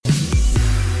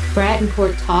Brad and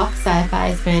Court Talk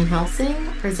Sci-Fi's Van Helsing,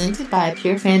 presented by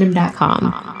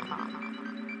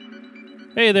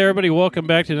PureFandom.com. Hey there, everybody. Welcome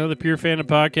back to another Pure Fandom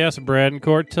podcast of Brad and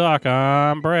Court Talk.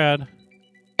 I'm Brad.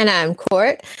 And I'm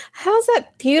Court. How's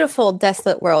that beautiful,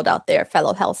 desolate world out there,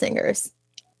 fellow Helsingers?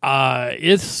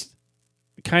 It's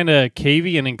kind of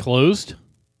cavey and enclosed,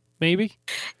 maybe.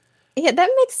 Yeah, that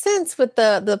makes sense with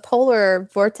the polar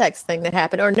vortex thing that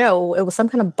happened. Or no, it was some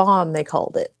kind of bomb, they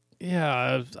called it.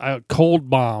 Yeah, a cold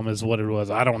bomb is what it was.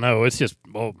 I don't know. It's just,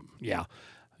 go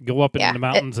up into the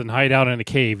mountains and hide out in a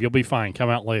cave. You'll be fine.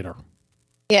 Come out later.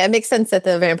 Yeah, it makes sense that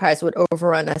the vampires would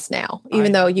overrun us now,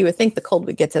 even though you would think the cold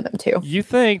would get to them too. You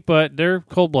think, but they're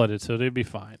cold-blooded, so they'd be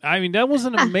fine. I mean, that was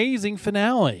an amazing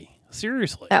finale.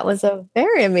 Seriously. That was a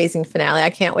very amazing finale. I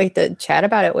can't wait to chat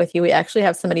about it with you. We actually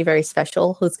have somebody very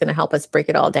special who's going to help us break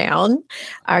it all down.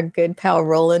 Our good pal,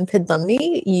 Roland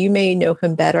Pidlumney. You may know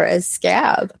him better as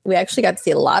Scab. We actually got to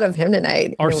see a lot of him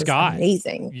tonight. Or Scott.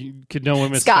 Amazing. You could know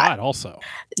him as Scott also.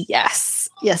 Yes.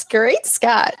 Yes. Great,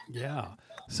 Scott. Yeah.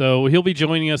 So he'll be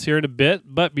joining us here in a bit.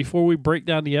 But before we break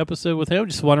down the episode with him,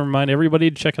 just want to remind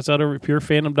everybody to check us out over at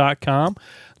PureFandom.com.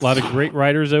 A lot of great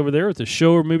writers over there with the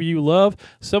show or movie you love.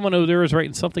 Someone over there is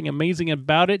writing something amazing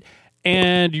about it.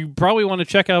 And you probably want to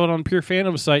check out on Pure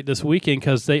Fandom site this weekend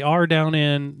because they are down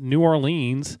in New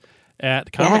Orleans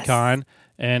at Comic-Con. Yes.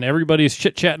 And everybody's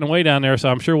chit-chatting away down there. So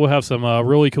I'm sure we'll have some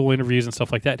really cool interviews and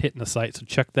stuff like that hitting the site. So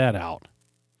check that out.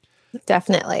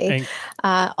 Definitely.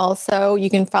 Also, you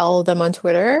can follow them on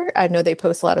Twitter. I know they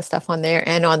post a lot of stuff on there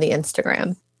and on the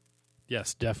Instagram.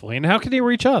 Yes, definitely. And how can they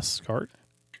reach us, Cart?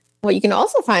 Well, you can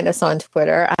also find us on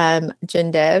Twitter. I'm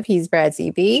Jindev. He's Brad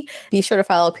ZB. Be sure to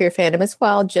follow Pure Fandom as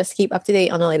well. Just keep up to date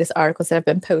on the latest articles that have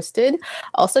been posted.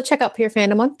 Also, check out Pure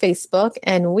Fandom on Facebook.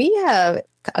 And we have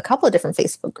a couple of different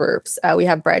Facebook groups. We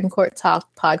have Brad and Court Talk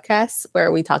podcasts,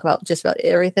 where we talk about just about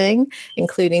everything,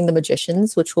 including The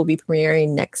Magicians, which will be premiering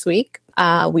next week.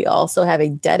 We also have a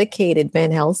dedicated Van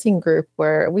Helsing group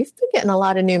where we've been getting a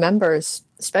lot of new members,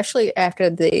 especially after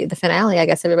the finale. I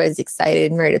guess everybody's excited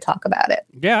and ready to talk about it.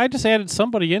 Yeah, I just added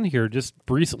somebody in here just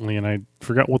recently, and I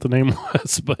forgot what the name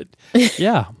was. But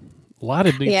yeah, a lot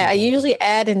of new people. I usually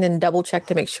add and then double check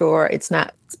to make sure it's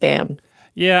not spam.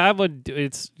 Yeah, I would.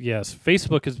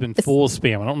 Facebook has been full of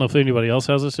spam. I don't know if anybody else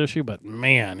has this issue, but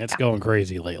man, it's going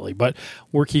crazy lately. But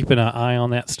we're keeping an eye on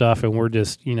that stuff, and we're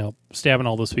just, stabbing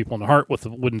all those people in the heart with a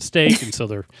wooden stake, and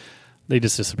so they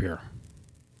just disappear.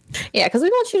 Yeah, because we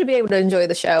want you to be able to enjoy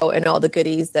the show and all the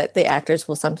goodies that the actors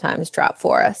will sometimes drop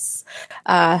for us.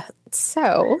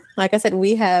 So, like I said,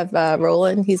 we have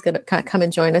Roland. He's going to come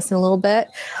and join us in a little bit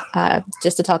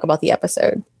just to talk about the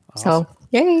episode. Awesome. So,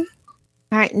 yay.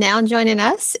 All right, now joining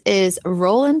us is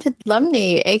Roland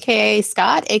Pidlumney, a.k.a.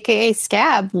 Scott, a.k.a.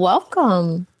 Scab.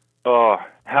 Welcome. Oh,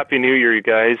 Happy New Year, you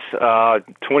guys.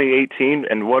 2018,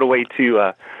 and what a way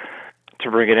to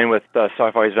bring it in with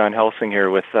Sci-Fi's Van Helsing here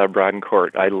with Brad and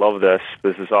Court. I love this.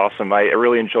 This is awesome. I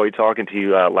really enjoyed talking to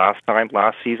you last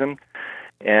season.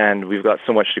 And we've got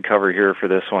so much to cover here for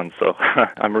this one, so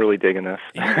I'm really digging this.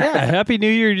 Yeah, Happy New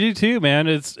Year to you too, man.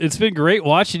 It's been great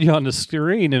watching you on the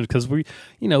screen, and because we've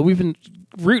been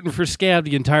rooting for Scab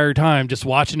the entire time, just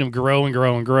watching him grow and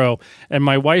grow and grow. And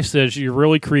my wife says you're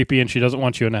really creepy, and she doesn't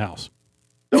want you in the house.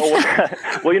 Oh,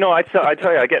 well, I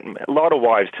tell you, I get a lot of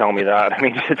wives tell me that. I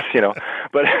mean, it's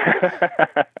but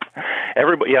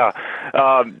everybody, yeah,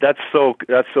 that's so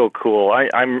cool.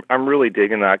 I'm really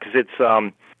digging that because it's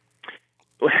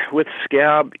with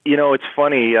Scab, it's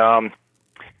funny. You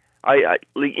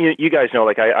guys know,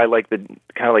 I like the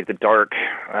kind of like the dark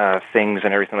things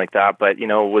and everything like that. But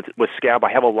with Scab,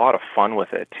 I have a lot of fun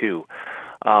with it too.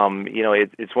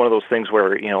 It's one of those things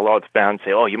where a lot of fans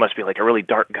say, "Oh, you must be like a really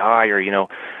dark guy," or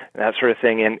that sort of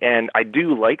thing. And I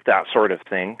do like that sort of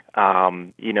thing.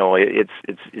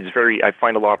 It's very. I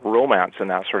find a lot of romance in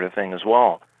that sort of thing as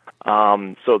well.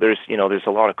 So there's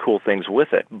a lot of cool things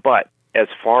with it, but as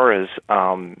far as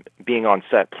being on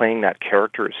set playing that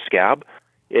character as Scab,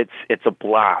 it's a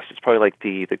blast. It's probably like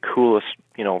the coolest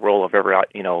role I've ever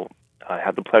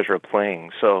had the pleasure of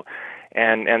playing. So,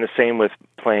 and the same with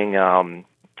playing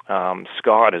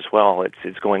Scott as well.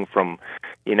 It's going from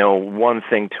one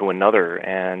thing to another,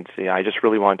 and I just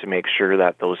really wanted to make sure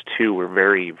that those two were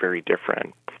very, very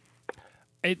different.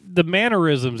 The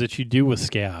mannerisms that you do with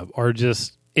Scab are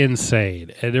just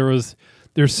insane, and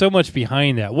there's so much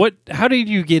behind that. How did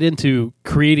you get into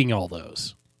creating all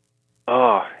those?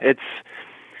 Oh, it's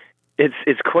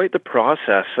quite the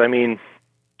process. I mean,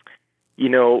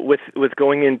 with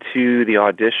going into the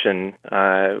audition,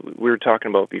 we were talking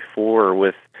about before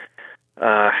with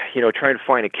trying to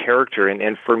find a character.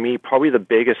 And for me, probably the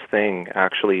biggest thing,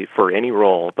 actually, for any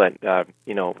role, but, for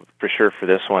sure for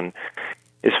this one,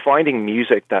 is finding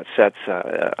music that sets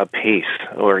a pace,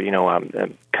 or,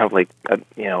 kind of like,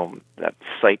 that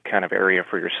psych kind of area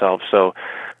for yourself. So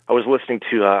I was listening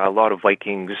to a lot of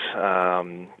Vikings,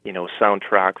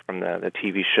 soundtrack from the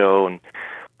TV show, and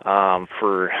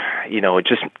for,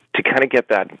 just to kind of get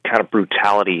that kind of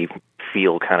brutality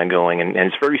feel kind of going, and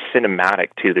it's very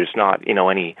cinematic too. There's not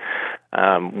any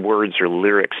words or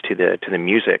lyrics to the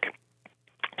music,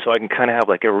 so I can kind of have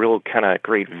like a real kind of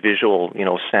great visual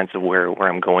sense of where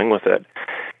I'm going with it.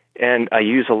 And I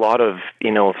use a lot of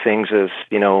things as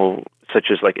such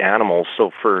as like animals.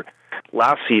 So for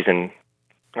last season,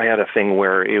 I had a thing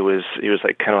where it was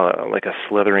like kind of like a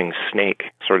slithering snake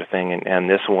sort of thing, and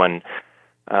this one.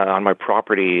 On my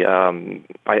property, I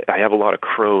have a lot of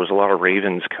crows, a lot of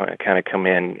ravens kind of come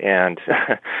in, and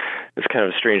it's kind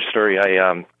of a strange story.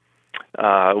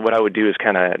 What I would do is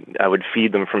I would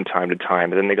feed them from time to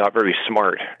time, and then they got very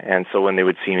smart, and so when they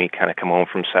would see me kind of come home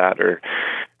from set or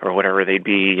whatever, they'd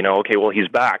be, okay, well, he's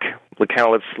back.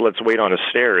 Let's wait on his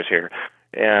stairs here.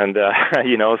 And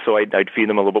so I'd feed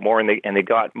them a little bit more, and they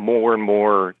got more and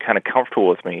more kind of comfortable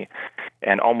with me,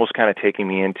 and almost kind of taking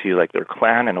me into like their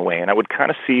clan in a way. And I would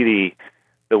kind of see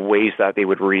the ways that they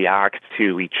would react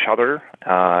to each other,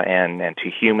 and to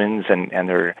humans, and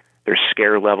their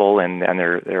scare level, and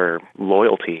their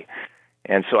loyalty.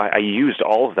 And so I used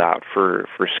all of that for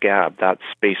Scab. That's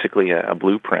basically a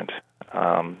blueprint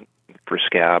for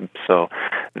Scab. So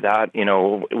that,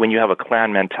 when you have a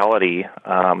clan mentality,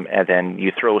 and then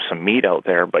you throw some meat out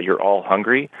there, but you're all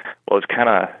hungry, well, it's kind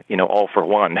of, all for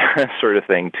one sort of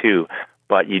thing too.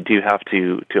 But you do have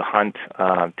to hunt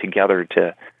together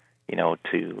to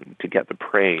get the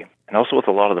prey. And also with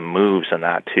a lot of the moves and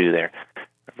that too, they're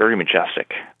very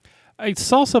majestic. I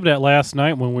saw some of that last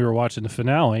night when we were watching the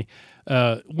finale.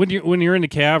 When you're in the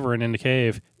cavern, in the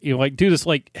cave, do this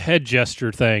like head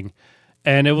gesture thing.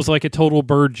 And it was like a total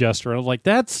bird gesture. I was like,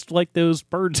 that's like those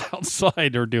birds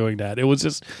outside are doing that. It was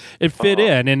just, it fit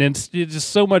in. And it's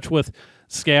just so much with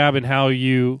Scab and how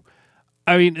the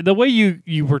way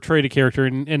you portray the character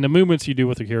and the movements you do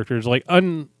with the character is like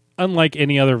unlike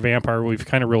any other vampire we've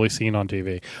kind of really seen on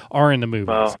TV or in the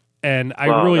movies. And I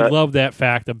really love that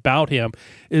fact about him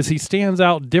is he stands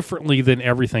out differently than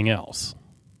everything else.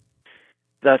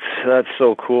 That's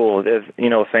so cool.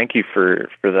 Thank you for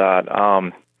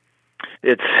that.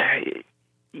 It's,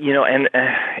 and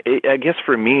I guess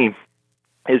for me,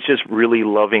 it's just really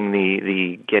loving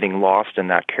the getting lost in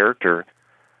that character.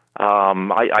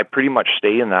 I pretty much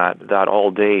stay in that all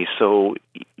day. So,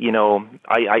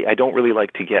 I don't really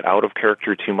like to get out of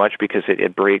character too much because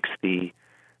it breaks the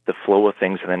flow of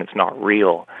things, and then it's not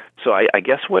real. So I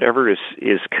guess whatever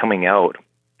is coming out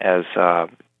as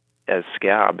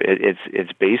Scab,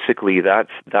 it's basically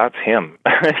that's him.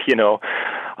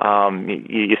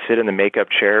 You sit in the makeup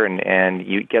chair and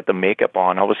you get the makeup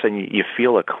on. All of a sudden, you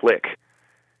feel a click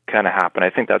kind of happen. I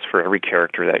think that's for every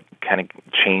character that kind of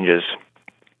changes.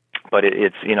 But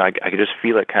it's I could just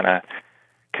feel it kind of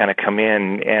come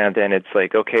in, and then it's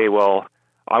like, okay, well,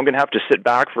 I'm going to have to sit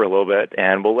back for a little bit,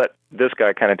 and we'll let this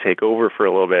guy kind of take over for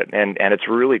a little bit. And it's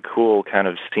really cool kind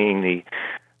of seeing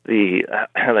the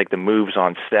like the moves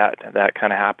on set that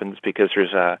kind of happens, because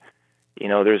there's a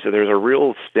there's a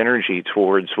real synergy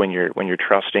towards when you're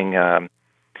trusting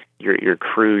your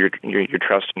crew, you're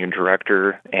trusting your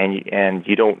director, and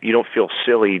you don't feel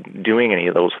silly doing any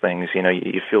of those things.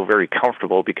 You feel very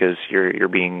comfortable because you're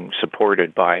being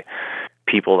supported by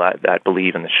people that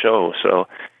believe in the show. So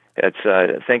it's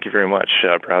thank you very much,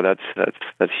 Brad.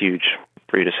 That's huge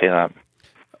for you to say that.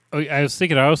 I was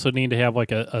thinking I also need to have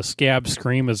like a Scab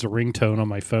scream as a ringtone on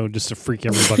my phone just to freak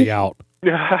everybody out.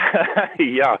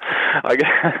 Yeah.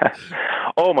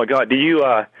 Oh my God. Do you?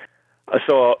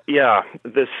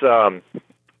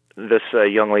 This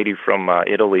young lady from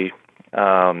Italy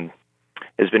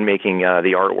has been making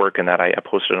the artwork, and that I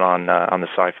posted on the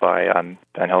Sci-Fi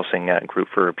Van Helsing group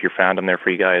for Pure Fandom there for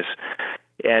you guys.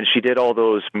 And she did all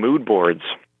those mood boards,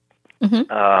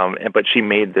 but she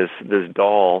made this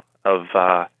doll of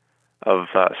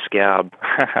Scab,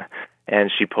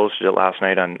 and she posted it last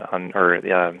night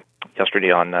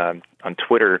yesterday on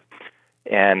Twitter,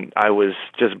 and I was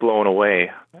just blown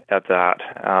away at that.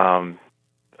 I'm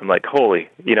like, holy,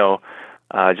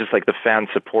 just like the fan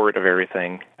support of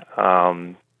everything.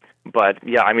 But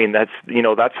yeah, I mean,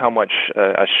 that's how much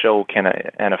a show can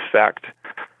affect,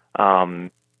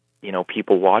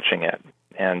 people watching it.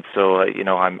 And so,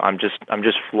 I'm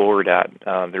just floored at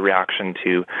the reaction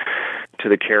to to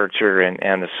the character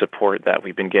and the support that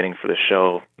we've been getting for the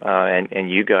show,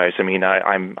 and you guys. I mean,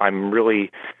 I'm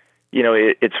really,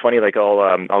 it's funny. Like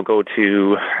I'll go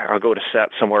to set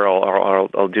somewhere.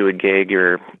 I'll do a gig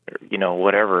or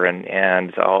whatever,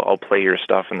 and I'll play your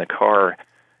stuff in the car,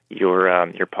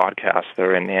 your podcast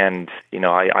there, and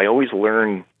I always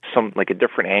learn some like a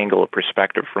different angle of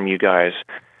perspective from you guys.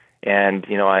 And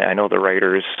I know the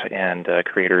writers and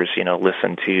creators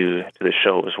listen to the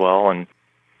show as well,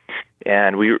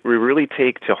 and we really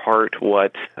take to heart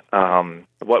what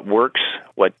works,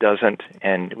 what doesn't,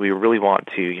 and we really want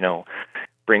to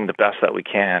bring the best that we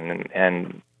can.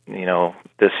 And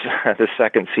this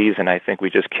second season, I think we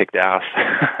just kicked ass.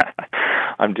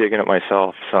 I'm digging it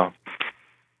myself. So.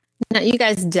 No, you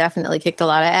guys definitely kicked a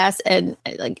lot of ass, and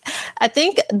I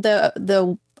think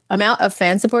the amount of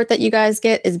fan support that you guys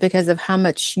get is because of how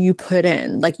much you put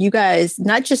in. Like you guys,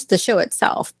 not just the show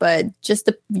itself, but just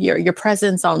your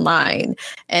presence online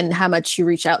and how much you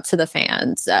reach out to the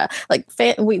fans.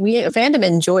 Fandom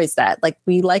enjoys that. Like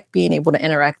we like being able to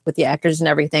interact with the actors and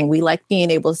everything. We like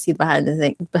being able to see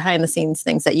the behind the scenes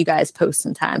things that you guys post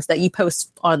sometimes, that you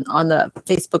post on the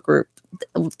Facebook group.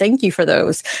 Thank you for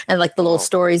those. And like the little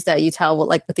stories that you tell,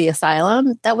 like with the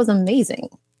asylum, that was amazing.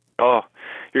 Oh,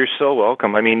 you're so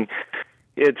welcome. I mean,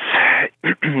 it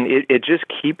just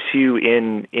keeps you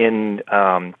in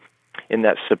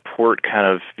that support kind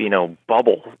of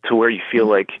bubble to where you feel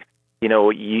like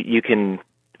you can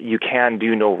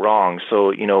do no wrong.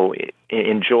 So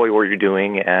enjoy what you're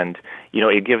doing, and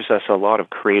it gives us a lot of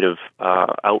creative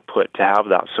output to have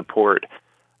that support.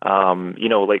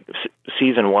 Like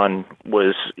season 1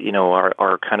 was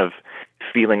our kind of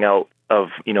feeling out of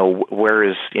where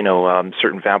is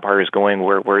certain vampires going,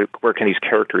 where can these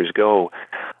characters go,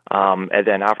 and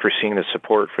then after seeing the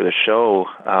support for the show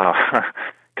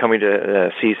coming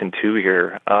to season 2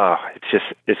 here,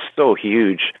 it's so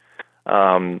huge,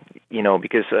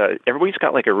 because everybody's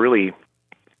got like a really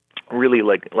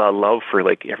like love for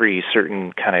like every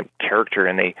certain kind of character,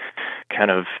 and they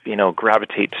kind of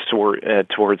gravitate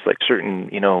towards like certain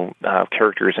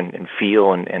characters and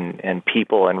feel and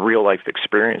people and real life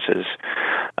experiences.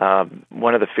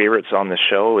 One of the favorites on the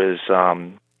show is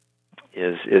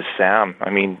Sam. I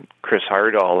mean, Chris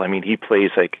Heyerdahl. I mean, he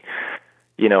plays like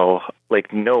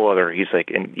like no other. He's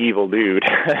like an evil dude,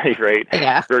 right?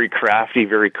 Yeah. Very crafty,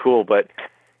 very cool, but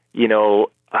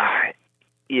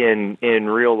in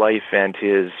real life and to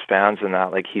his fans and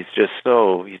that, like he's just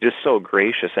so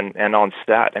gracious, and on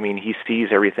set, I mean, he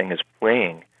sees everything as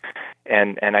playing,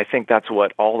 and I think that's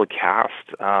what all the cast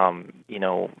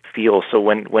feel. So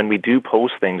when we do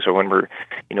post things, or when we're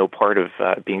part of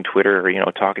being Twitter,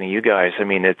 or talking to you guys, I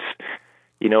mean, it's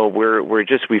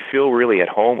we feel really at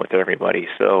home with everybody,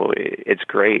 so it's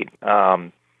great.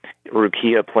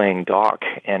 Rukia playing Doc,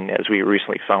 and as we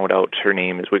recently found out, her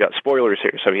name is, we got spoilers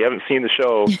here, so if you haven't seen the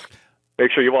show,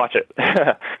 make sure you watch it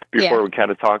before we kind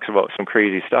of talk about some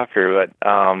crazy stuff here. But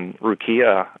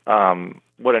Rukia,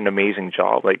 what an amazing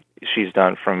job like she's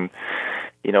done, from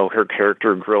her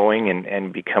character growing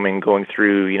and going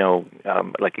through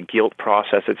like a guilt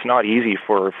process. It's not easy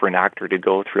for an actor to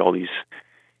go through all these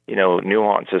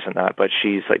nuances and that, but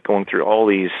she's like going through all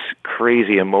these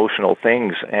crazy emotional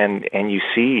things, and you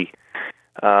see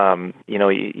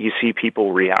you see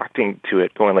people reacting to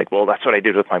it, going like, well, that's what I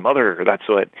did with my mother, or that's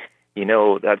what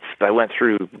I went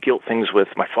through guilt things with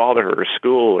my father or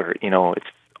school, or it's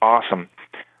awesome.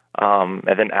 And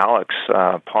then Alex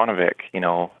Ponovic,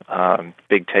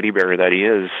 big teddy bear that he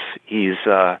is, he's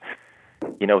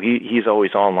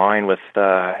always online with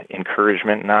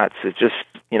encouragement, and that's, it's just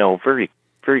very,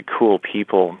 very cool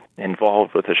people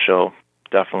involved with the show,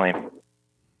 definitely.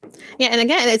 Yeah, and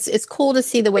again, it's cool to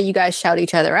see the way you guys shout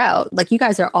each other out. Like you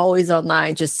guys are always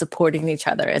online, just supporting each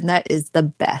other, and that is the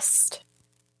best.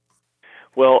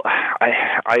 Well,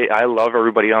 I love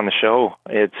everybody on the show.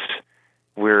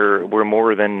 We're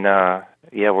more than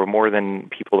we're more than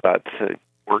people that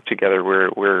work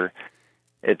together.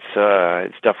 It's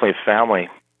definitely a family.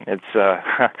 It's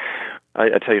I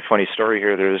tell you a funny story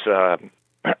here. There's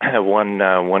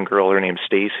one girl, her name's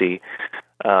Stacy.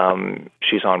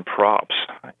 She's on props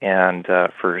and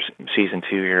for season 2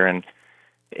 here,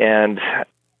 and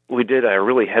we did a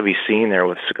really heavy scene there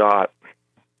with Scott,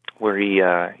 where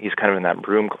he's kind of in that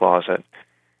broom closet,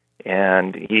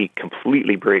 and he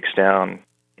completely breaks down,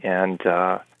 and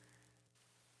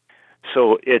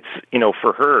so it's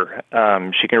for her,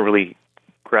 she can really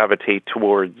gravitate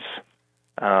towards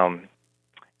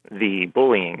the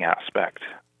bullying aspect,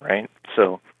 right?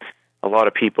 So a lot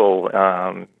of people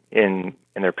in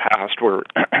their past were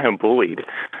bullied,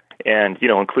 and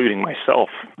including myself.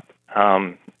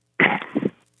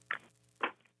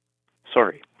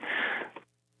 Sorry.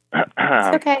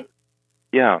 It's okay.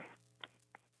 Yeah.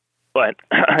 But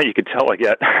you could tell I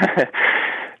get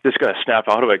just got to snap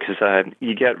out of it because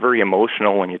you get very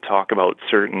emotional when you talk about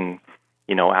certain,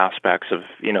 aspects of,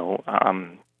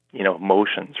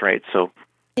 emotions, right? So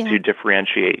to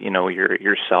differentiate,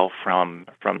 yourself from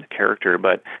the character.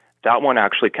 But that one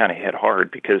actually kind of hit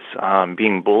hard because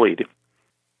being bullied.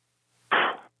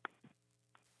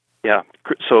 Yeah,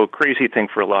 so crazy thing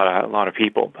for a lot of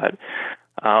people, but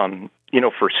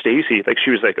for Stacy, like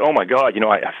she was like, "Oh my God,"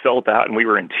 I felt that, and we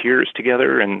were in tears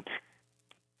together, and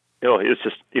it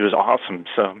was awesome.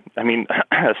 So I mean,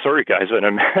 sorry guys, but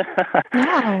I'm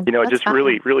No, just fine.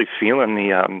 really feeling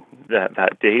the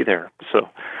that day there. So,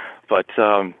 but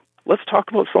let's talk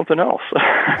about something else.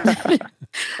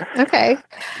 Okay.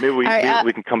 Maybe we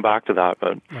can come back to that.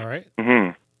 But All right.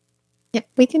 Mm-hmm. Yeah,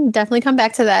 we can definitely come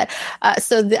back to that.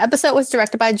 So the episode was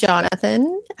directed by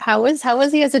Jonathan. How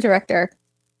was he as a director?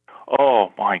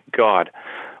 Oh my God.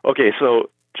 Okay, so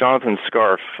Jonathan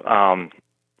Scarf.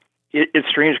 It's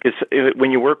strange because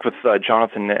when you work with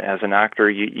Jonathan as an actor,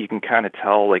 you can kind of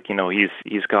tell, like,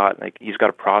 he's got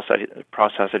a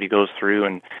process that he goes through,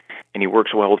 and he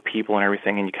works well with people and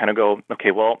everything, and you kind of go,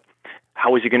 okay, well,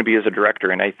 how is he going to be as a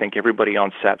director? And I think everybody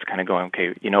on set's kind of going,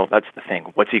 okay, that's the thing.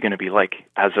 What's he going to be like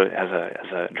as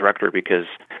a director? Because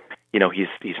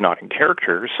he's not in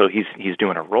character, so he's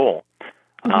doing a role.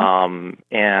 Mm-hmm.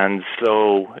 And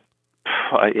so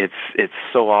it's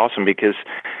so awesome because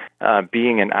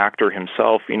being an actor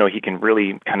himself, he can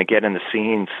really kind of get in the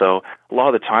scene. So a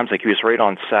lot of the times, like, he was right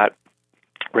on set,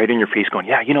 right in your face, going,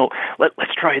 yeah,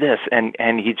 let's try this,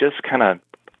 and he just kind of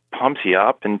pumps you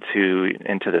up into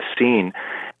the scene,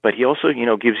 but he also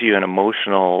gives you an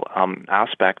emotional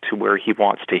aspect to where he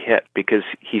wants to hit because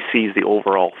he sees the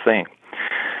overall thing.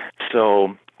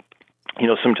 So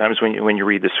sometimes when you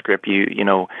read the script,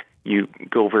 you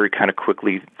go very kind of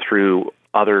quickly through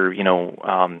other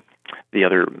the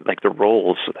other, like, the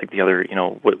roles, like the other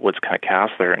what's kind of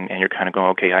cast there, and you're kind of going,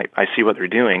 okay, I see what they're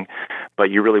doing, but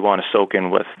you really want to soak in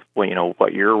with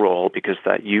what your role, because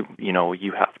that you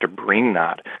have to bring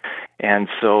that. And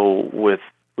so with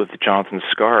Jonathan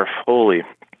Scarf,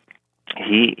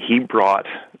 he brought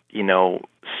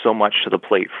so much to the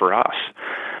plate for us.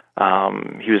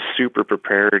 He was super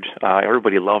prepared.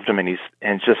 Everybody loved him, and he's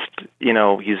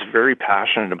very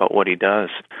passionate about what he does.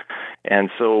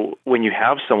 And so when you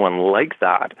have someone like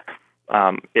that,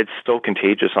 it's so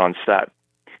contagious on set.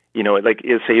 Like,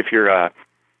 say if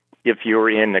you're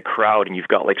in a crowd and you've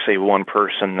got, like, say, one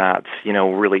person that's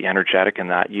really energetic in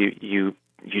that, you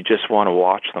just want to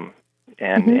watch them,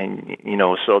 and mm-hmm.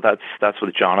 and so that's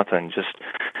with Jonathan. Just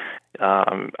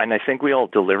and I think we all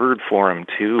delivered for him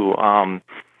too.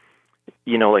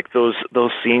 Like those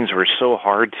scenes were so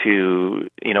hard to,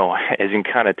 as you can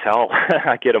kind of tell,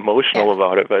 I get emotional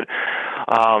about it, but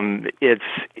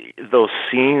those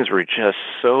scenes were just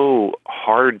so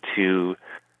hard to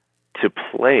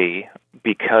play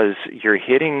because you're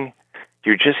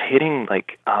just hitting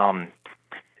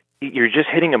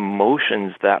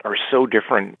emotions that are so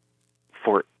different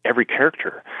for every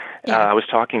character. Yeah. I was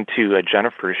talking to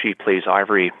Jennifer. She plays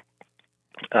Ivory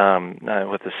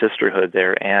with the sisterhood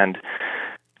there, and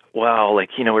wow,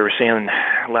 we were saying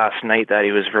last night that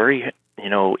it was very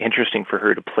interesting for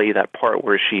her to play that part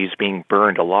where she's being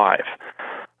burned alive,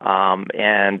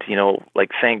 and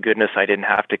thank goodness I didn't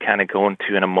have to kind of go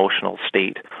into an emotional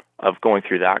state of going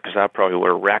through that, because that probably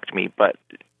would have wrecked me. But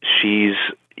she's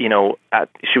she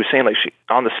was saying, like, she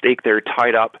on the stake there,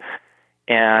 tied up,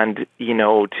 and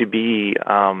to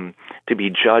be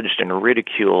judged and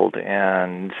ridiculed,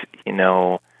 and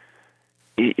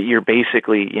you're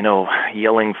basically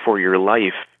yelling for your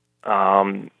life.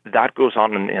 That goes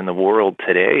on in the world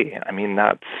today. I mean,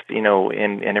 that's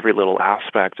in every little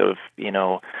aspect of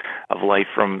of life,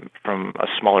 from a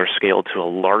smaller scale to a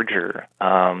larger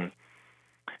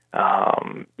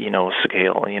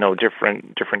scale.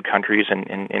 Different countries and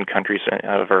in countries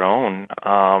of our own.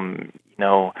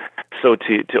 So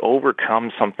to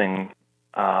overcome something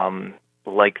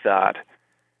like that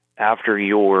after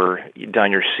you're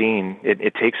done your scene,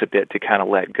 it takes a bit to kind of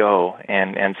let go.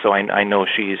 And so I know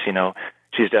she's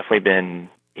definitely been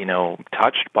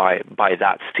touched by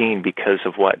that scene because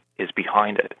of what is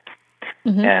behind it.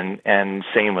 Mm-hmm. And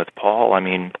same with Paul. I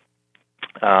mean,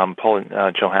 Paul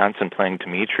Johansson playing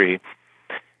Dimitri.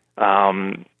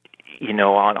 On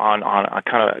a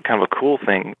kind of a cool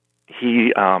thing.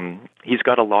 He's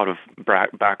got a lot of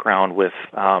background with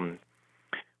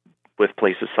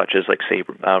places such as, like, say,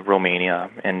 Romania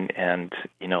and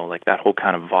like that whole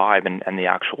kind of vibe and the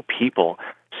actual people.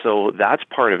 So that's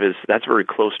part of that's very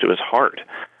close to his heart.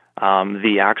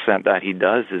 the accent that he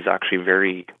does is actually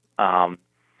very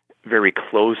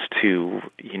close to,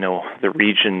 the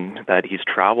region that he's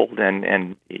traveled,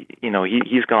 and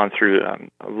he's gone through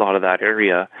a lot of that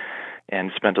area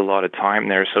and spent a lot of time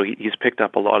there, so he's picked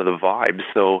up a lot of the vibes.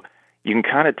 So you can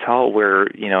kind of tell where,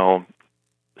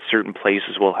 certain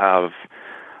places will have,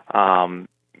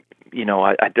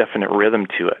 a definite rhythm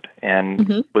to it.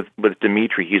 And with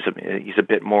Dimitri, he's a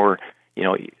bit more,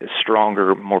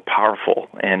 stronger, more powerful.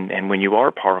 And when you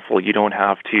are powerful, you don't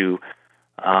have to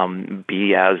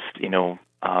be as,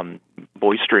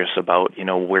 boisterous about,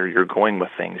 where you're going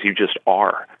with things. You just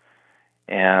are.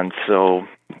 And so,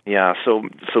 yeah, so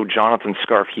Jonathan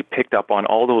Scarf, he picked up on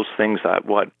all those things that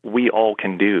what we all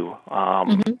can do,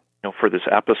 for this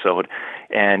episode.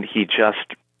 And he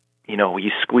just,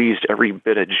 he squeezed every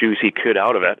bit of juice he could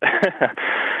out of it.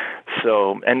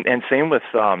 So, and same with,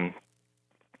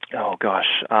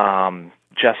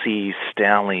 Jessie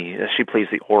Stanley, she plays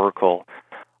the Oracle,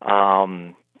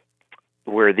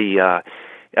 where the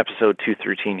episode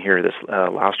 213 here, this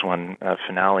last one,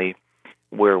 finale,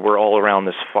 where we're all around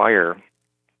this fire,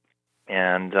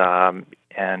 and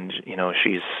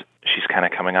she's kind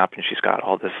of coming up, and she's got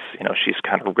all this, she's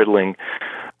kind of riddling,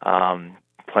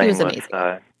 playing with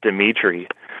Dimitri,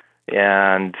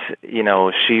 and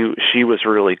she was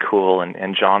really cool,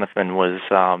 and Jonathan was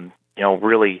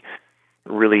really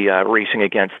racing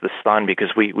against the sun,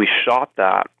 because we shot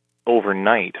that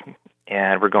overnight,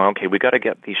 and we're going, okay, we got to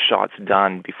get these shots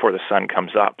done before the sun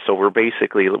comes up. So we're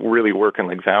basically really working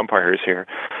like vampires here.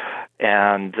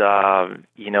 And,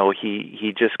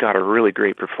 he just got a really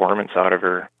great performance out of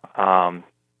her.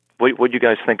 What do you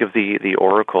guys think of the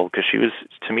Oracle? Because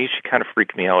to me, she kind of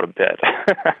freaked me out a bit.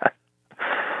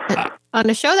 On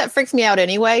a show that freaks me out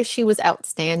anyway, she was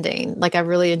outstanding. Like, I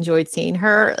really enjoyed seeing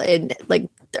her, and like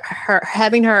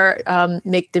having her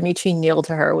make Dimitri kneel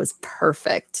to her was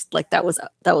perfect. Like, that was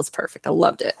perfect. I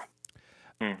loved it.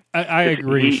 I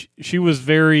agree. She was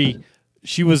there.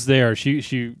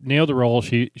 She nailed the role.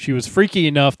 She was freaky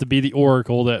enough to be the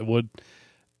Oracle that would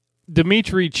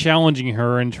Dimitri challenging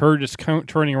her, and her just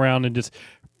turning around and just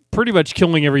pretty much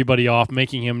killing everybody off,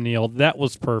 making him kneel. That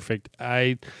was perfect.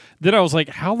 I was like,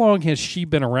 how long has she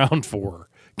been around for?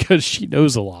 Because she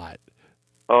knows a lot.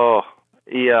 Oh,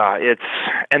 yeah.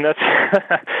 That's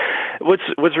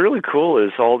what's really cool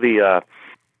is all the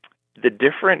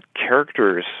different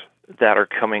characters that are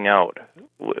coming out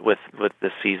with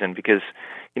this season, because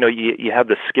you have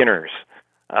the Skinners.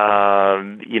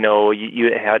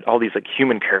 You had all these like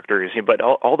human characters, but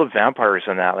all the vampires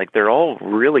in that, like, they're all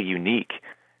really unique.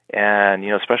 And,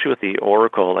 especially with the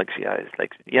Oracle,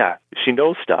 she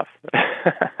knows stuff.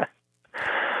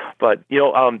 But,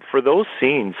 for those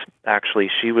scenes, actually,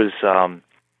 she was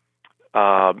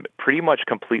pretty much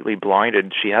completely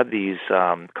blinded. She had these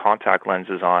contact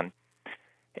lenses on,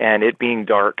 and it being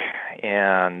dark,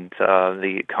 and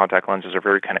the contact lenses are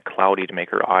very kind of cloudy to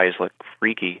make her eyes look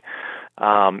freaky.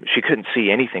 She couldn't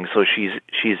see anything, so she's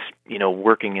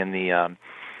working in the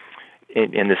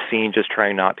in the scene, just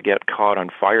trying not to get caught on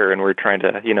fire, and we're trying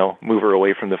to move her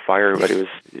away from the fire, but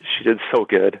she did so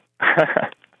good.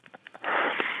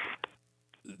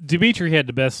 Dimitri had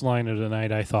the best line of the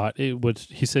night, I thought.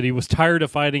 He said he was tired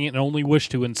of fighting it and only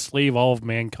wished to enslave all of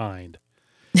mankind.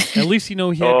 At least he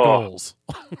had goals.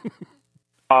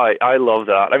 I love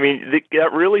that. I mean,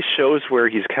 that really shows where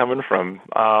he's coming from.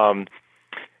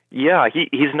 Yeah,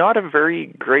 he's not a very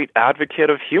great advocate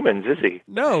of humans, is he?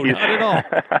 No, not at all.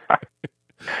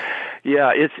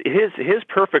 Yeah, it's his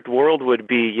perfect world would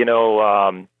be,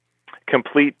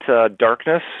 complete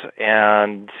darkness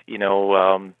and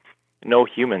no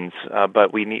humans.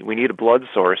 But we need a blood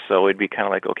source, so it'd be kind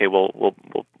of like, okay, we'll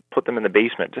put them in the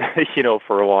basement,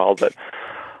 for a while. But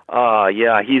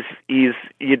yeah, he's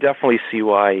you definitely see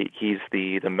why he's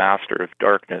the master of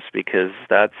darkness, because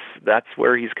that's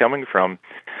where he's coming from.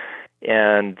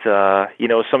 And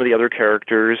some of the other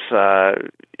characters,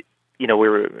 we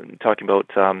were talking about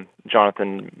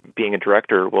Jonathan being a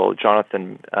director. Well,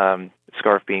 Jonathan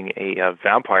Scarf being a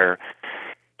vampire,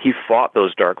 he fought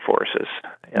those dark forces.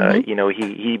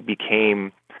 He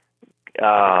became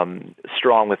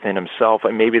strong within himself,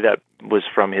 and maybe that was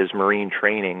from his Marine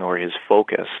training or his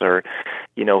focus, or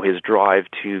his drive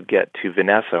to get to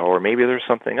Vanessa, or maybe there's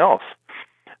something else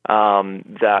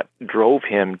that drove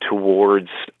him towards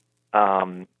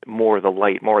more of the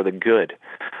light, more of the good.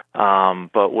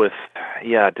 But with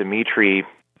Dimitri,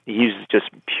 he's just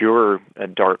pure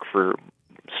dark for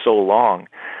so long,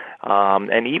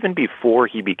 and even before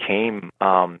he became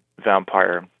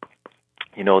vampire,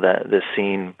 that the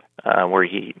scene where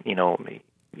he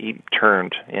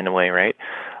turned in a way, right?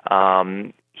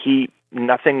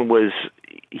 nothing was,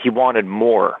 he wanted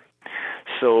more.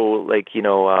 So like, he,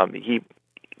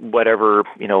 whatever,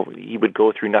 he would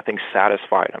go through, nothing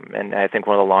satisfied him. And I think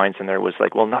one of the lines in there was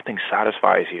like, well, nothing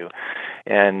satisfies you.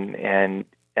 And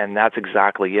that's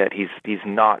exactly it. He's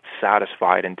not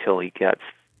satisfied until he gets,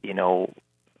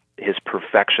 his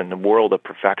perfection, the world of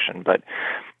perfection. But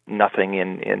nothing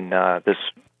in this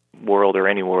world or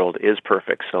any world is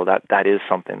perfect. So that is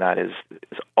something that is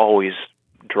always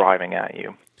driving at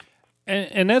you.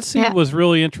 And that scene was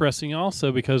really interesting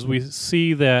also because we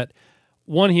see that,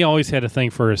 one, he always had a thing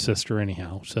for his sister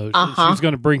anyhow. So she was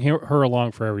going to bring her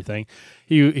along for everything.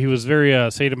 He was very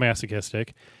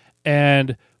sadomasochistic.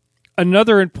 And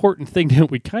another important thing that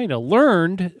we kind of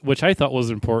learned, which I thought was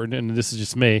important, and this is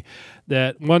just me,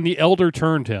 that when the elder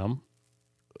turned him,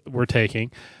 we're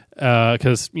taking,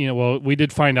 because, we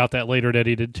did find out that later that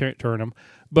he did turn him.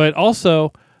 But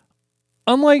also,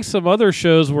 unlike some other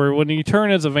shows where when you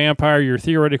turn as a vampire, you're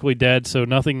theoretically dead, so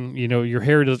nothing, your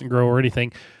hair doesn't grow or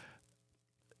anything,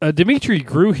 Dimitri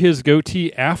grew his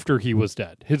goatee after he was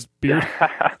dead, his beard.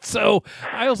 So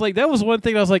I was like, that was one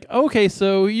thing I was like, okay,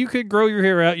 so you could grow your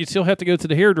hair out. You still have to go to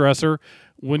the hairdresser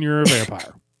when you're a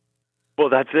vampire. Well,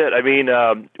 that's it. I mean,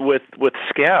 with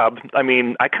Scab, I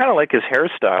mean, I kind of like his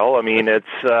hairstyle. I mean, it's,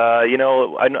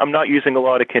 I'm not using a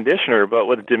lot of conditioner, but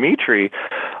with Dimitri,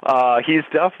 he's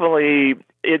definitely,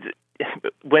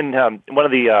 when, one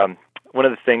of the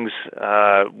things,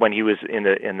 when he was in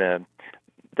the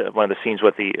one of the scenes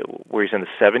where he's in the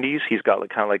 70s, he's got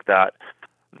kind of like that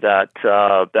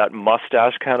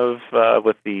mustache kind of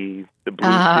with the blue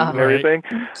suit and everything.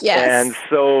 Yes. And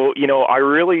so,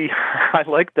 I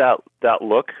like that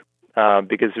look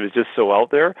because it was just so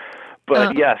out there.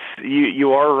 But yes,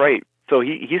 you are right. So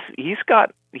he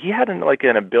had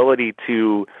an ability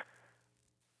to,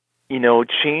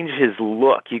 change his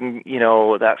look,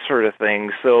 that sort of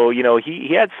thing. So,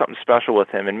 he had something special with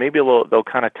him, and maybe they'll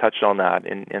kind of touch on that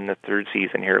in the third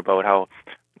season here about how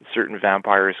certain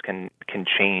vampires can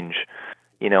change,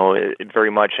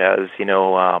 very much as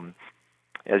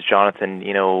Jonathan,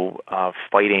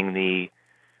 fighting the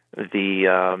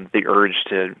urge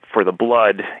for the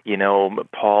blood,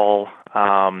 Paul,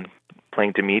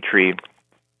 playing Dimitri,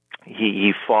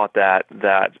 he fought that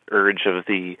urge of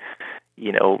the,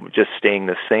 just staying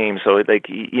the same. So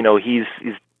he's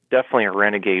definitely a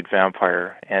renegade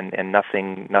vampire, and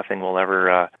nothing will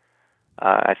ever,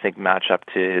 I think, match up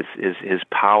to his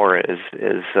power of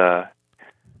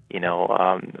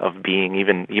being.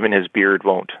 Even his beard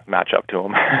won't match up to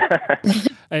him.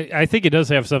 I think it does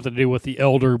have something to do with the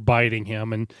elder biting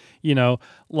him, and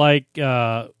like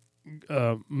Mama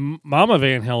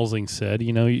Van Helsing said,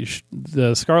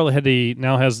 the Scarlet Head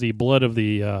now has the blood of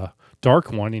the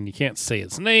Dark One, and you can't say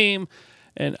his name.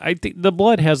 And I think the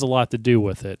blood has a lot to do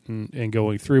with it and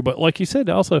going through. But like you said,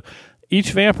 also,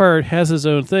 each vampire has his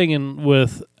own thing, and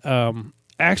with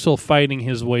Axel fighting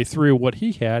his way through what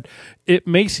he had, it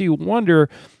makes you wonder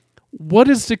what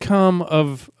is to come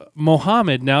of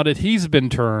Mohammed now that he's been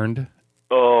turned.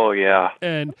 Oh, yeah.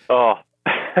 And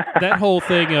that whole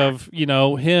thing of,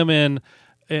 him and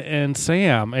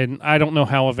Sam, and I don't know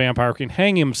how a vampire can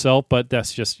hang himself, but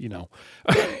that's just,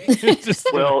 just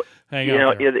well,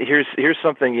 here's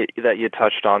something that you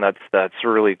touched on that's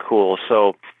really cool.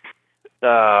 So,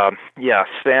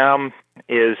 Sam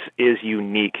is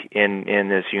unique in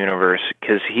this universe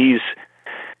because he's,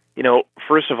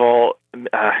 first of all,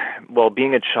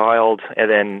 being a child and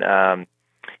then,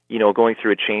 going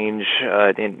through a change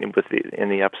in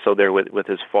the episode there with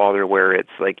his father, where it's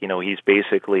like, he's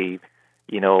basically,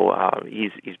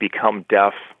 he's become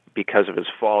deaf because of his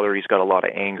father. He's got a lot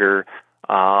of anger,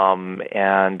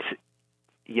 and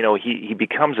he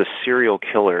becomes a serial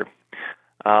killer.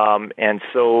 And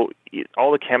so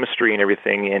all the chemistry and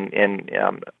everything in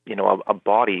a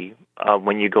body,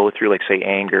 when you go through, like, say,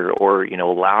 anger or,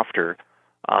 laughter,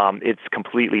 it's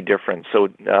completely different. So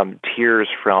tears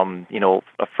from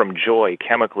joy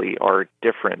chemically are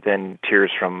different than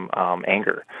tears from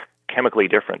anger, chemically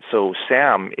different. So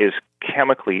Sam is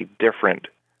chemically different,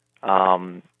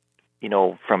 from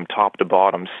top to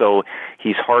bottom. So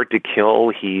he's hard to kill.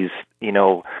 He's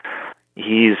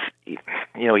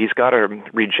got a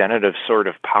regenerative sort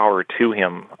of power to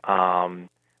him,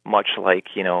 much like,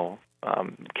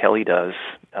 Kelly does.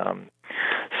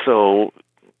 So,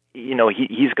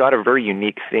 he's got a very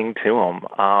unique thing to him.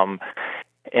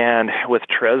 And with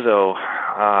Trezzo,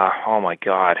 oh my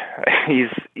God, he's,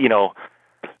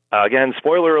 again,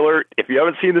 spoiler alert, if you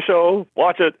haven't seen the show,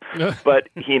 watch it. But,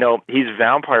 he's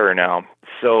vampire now.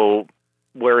 So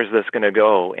where is this going to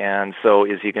go? And so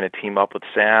is he going to team up with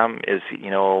Sam? Is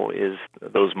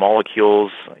those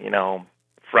molecules,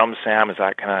 from Sam? Is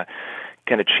that kind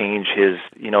of change his?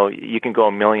 You can go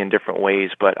a million different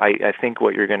ways, but I think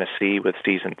what you're going to see with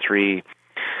season 3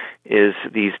 is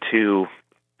these two.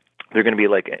 They're going to be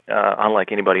like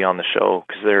unlike anybody on the show,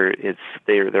 because their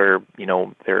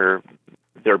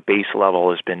base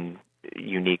level has been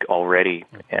unique already,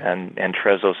 and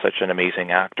Trezzo's such an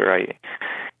amazing actor.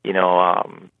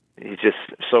 He's just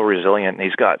so resilient, and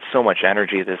he's got so much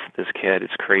energy. This kid,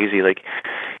 it's crazy. Like,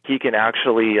 he can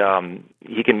actually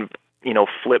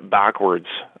flip backwards.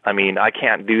 I mean, I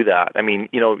can't do that. I mean,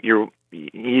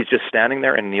 he's just standing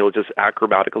there and he'll just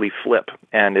acrobatically flip,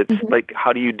 and it's like,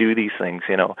 how do you do these things?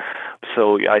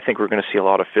 So I think we're going to see a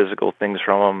lot of physical things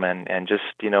from him, and just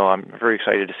I'm very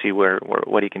excited to see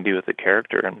what he can do with the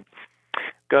character. And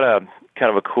got a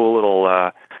kind of a cool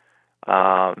little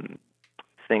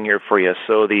thing here for you.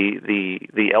 So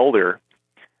the elder,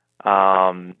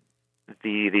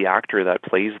 the actor that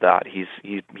plays that,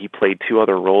 he played 2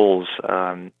 other roles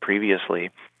previously.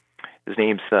 His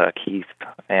name's Keith,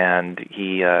 and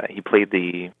he played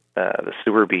the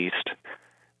sewer beast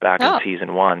back in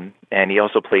season 1, and he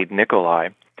also played Nikolai.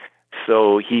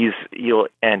 So he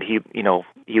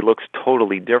looks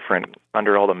totally different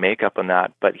under all the makeup and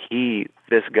that, but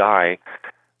this guy,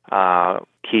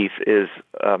 Keith, is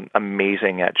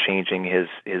amazing at changing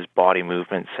his body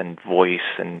movements and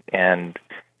voice and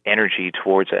energy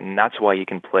towards it, and that's why he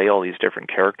can play all these different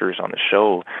characters on the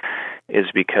show,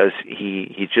 is because he's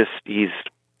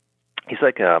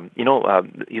like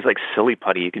he's like silly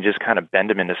putty. You can just kind of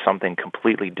bend him into something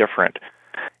completely different.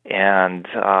 And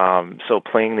so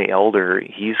playing the elder,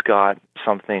 he's got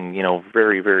something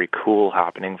very, very cool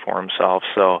happening for himself.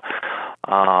 So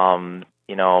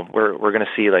we're going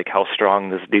to see like how strong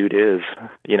this dude is.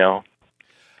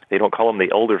 They don't call him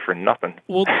the elder for nothing.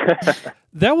 Well,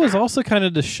 that was also kind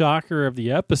of the shocker of the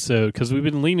episode, because we've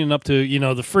been leaning up to,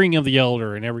 the freeing of the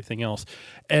elder and everything else.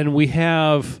 And we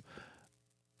have,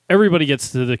 everybody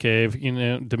gets to the cave,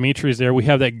 Dimitri's there. We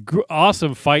have that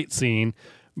awesome fight scene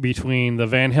between the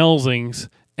Van Helsings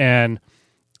and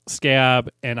Scab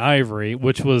and Ivory,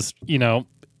 which was, a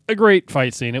great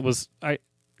fight scene. It was,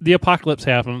 the apocalypse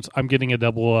happens. I'm getting a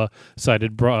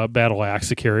double-sided battle axe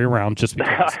to carry around just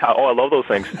because. Oh, I love those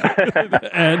things.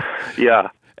 And yeah.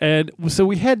 And so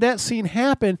we had that scene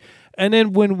happen, and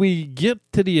then when we get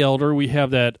to the elder, we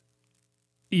have that,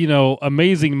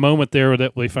 amazing moment there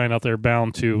that we find out they're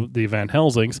bound to the Van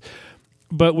Helsings.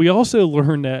 But we also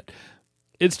learn that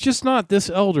it's just not this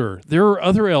elder. There are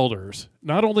other elders.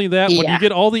 Not only that, when you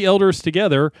get all the elders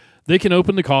together, they can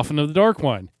open the coffin of the Dark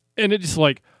One. And it's just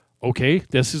like, okay,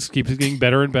 this just keeps getting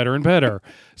better and better and better.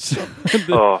 So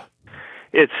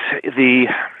it's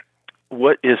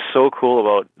what is so cool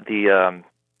about the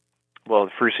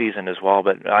first season as well,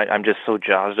 but I'm just so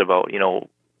jazzed about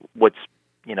what's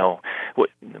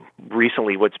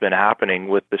been happening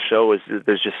with the show is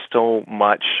there's just so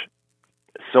much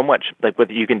like what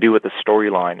you can do with the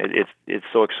storyline. It's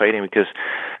so exciting because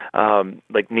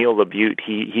like Neil LaBute,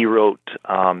 he wrote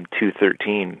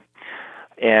 213.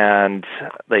 And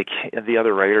like the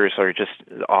other writers are just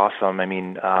awesome. I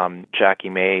mean, Jackie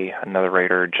May, another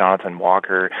writer, Jonathan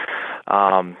Walker,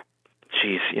 Matt.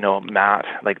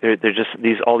 Like they're just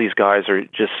all these guys are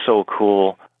just so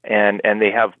cool, and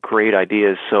they have great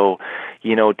ideas. So,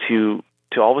 to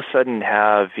all of a sudden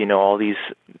have all these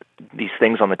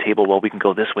things on the table. Well, we can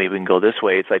go this way. We can go this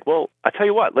way. It's like, well, I tell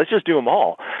you what, let's just do them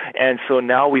all. And so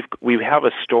now we have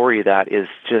a story that is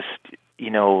just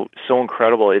so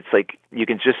incredible. It's like you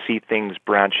can just see things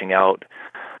branching out.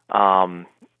 I'm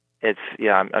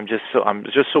just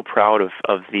so proud of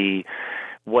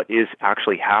what is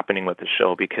actually happening with the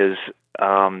show, because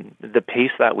the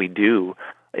pace that we do,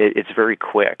 it's very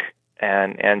quick,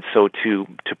 and so to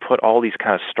put all these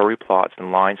kind of story plots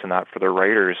and lines and that for the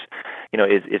writers,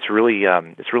 it's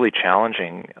really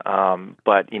challenging.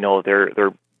 But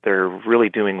they're really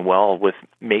doing well with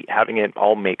having it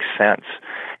all make sense.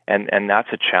 And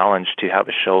that's a challenge, to have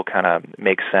a show kind of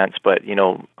make sense. But,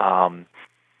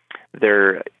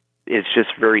 it's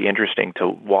just very interesting to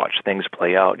watch things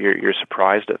play out. You're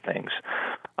surprised at things.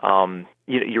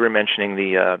 You were mentioning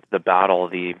the battle,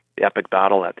 the epic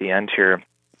battle at the end here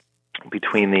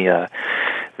between the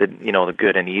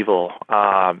good and evil.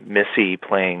 Missy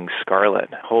playing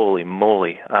Scarlet. Holy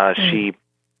moly. She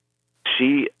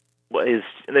is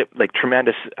like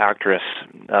tremendous actress,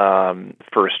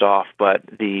 first off, but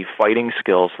the fighting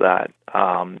skills that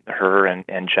her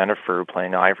and Jennifer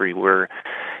playing Ivory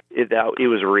it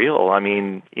was real. I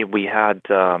mean, we had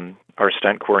our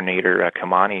stunt coordinator at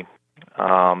Kamani.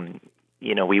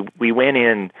 We went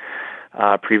in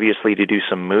previously to do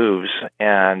some moves,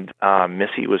 and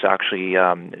Missy was actually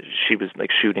she was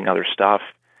like shooting other stuff,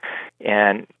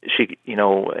 and she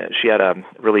had a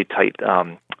really tight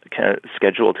kind of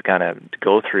schedule to kind of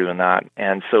go through in that,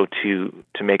 and so to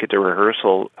make it to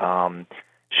rehearsal,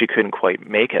 she couldn't quite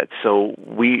make it. So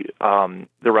we,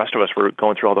 the rest of us, were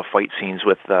going through all the fight scenes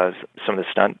with some of the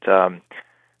stunt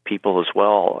people as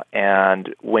well.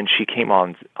 And when she came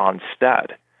on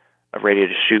set, ready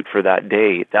to shoot for that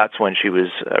day, that's when she was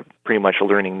pretty much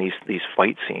learning these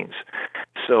fight scenes.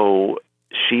 So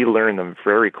she learned them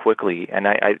very quickly, and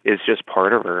it's just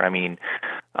part of her. I mean,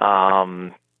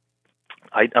 I'm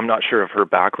not sure of her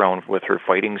background with her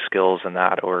fighting skills and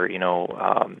that, or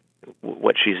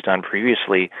what she's done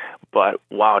previously, but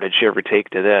wow, did she ever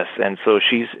take to this? And so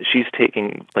she's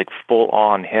taking like full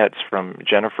on hits from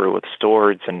Jennifer with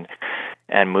swords and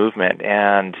movement,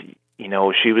 and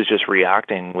she was just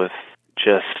reacting with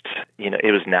just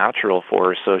it was natural for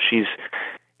her. So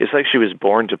it's like she was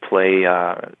born to play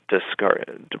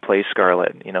Scarlett.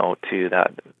 To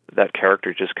that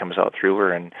character just comes out through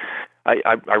her, and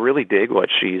I really dig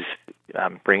what she's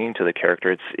bringing to the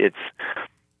character. It's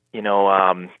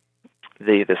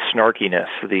the snarkiness,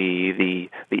 the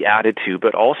attitude,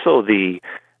 but also the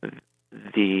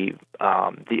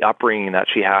upbringing that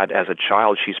she had as a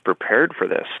child. She's prepared for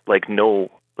this. I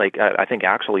think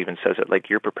Axel even says it, like,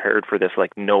 you're prepared for this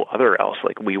like no other else.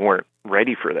 Like, we weren't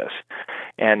ready for this,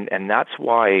 and that's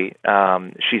why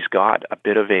she's got a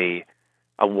bit of a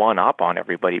one-up on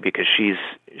everybody, because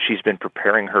she's been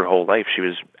preparing her whole life. She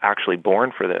was actually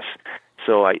born for this.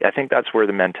 So I think that's where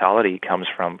the mentality comes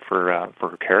from for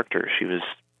her character. She was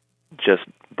just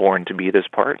born to be this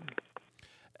part.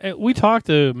 We talked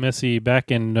to Missy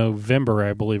back in November,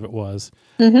 I believe it was,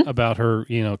 about her,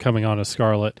 coming on as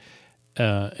Scarlett,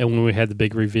 and when we had the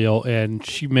big reveal, and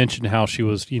she mentioned how she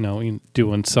was,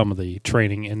 doing some of the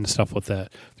training and stuff with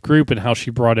that group, and how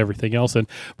she brought everything else in.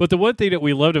 But the one thing that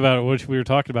we loved about it, which we were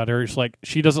talking about her, is like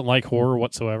she doesn't like horror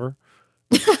whatsoever.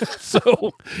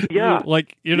 So yeah,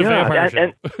 you're the vampire show.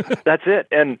 And that's it.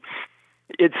 And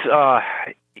it's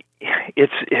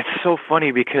so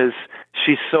funny because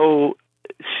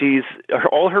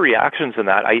all her reactions in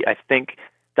that, I think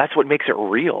that's what makes it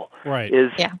real. Right.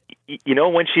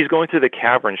 When she's going through the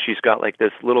cavern, she's got like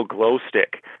this little glow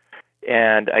stick,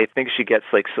 and I think she gets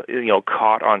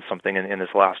caught on something in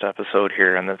this last episode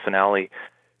here in the finale,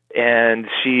 and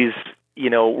she's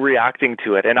reacting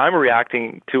to it, and I'm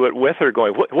reacting to it with her,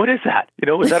 going, "What is that?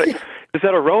 Is that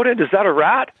a rodent? Is that a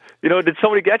rat? Did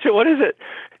somebody get you? What is it?"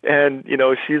 And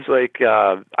she's like,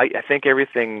 I think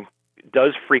everything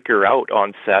does freak her out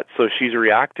on set, so she's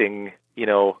reacting,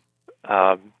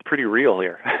 pretty real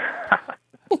here.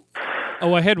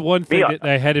 Oh, I had one thing that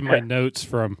I had in my notes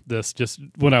from this just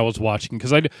when I was watching,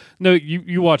 because I know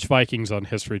you watch Vikings on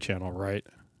History Channel, right?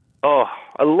 Oh,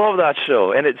 I love that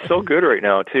show, and it's so good right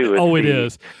now too. It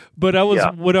is. But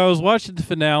when I was watching the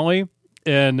finale,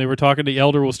 and they were talking, the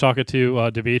Elder was talking to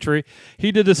Dimitri.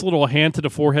 He did this little hand to the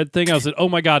forehead thing. I was like, "Oh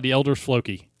my God, the Elder's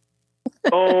Floki."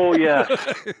 Oh yes,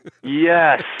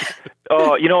 yes.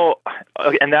 Oh,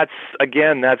 and that's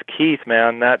Keith,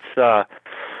 man. That's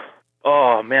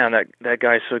oh man, that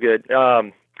guy's so good.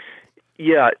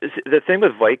 Yeah, the thing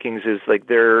with Vikings is like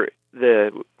they're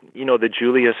the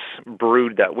Julius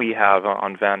brood that we have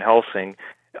on Van Helsing.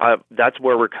 That's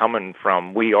where we're coming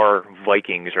from. We are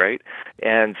Vikings, right?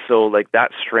 And so like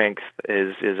that strength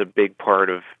is a big part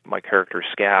of my character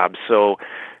Scab. So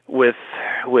with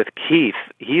Keith,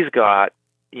 he's got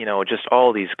just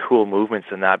all these cool movements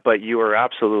in that, but you are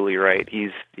absolutely right.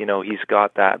 He's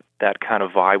got that kind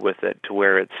of vibe with it, to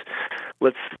where it's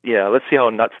let's see how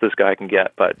nuts this guy can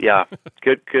get. But yeah,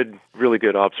 good, really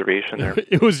good observation there.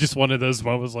 It was just one of those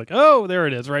moments like, oh, there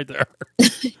it is right there.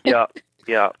 Yeah.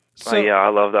 So, I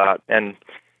love that. And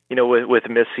with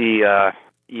Missy,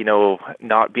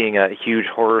 not being a huge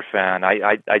horror fan,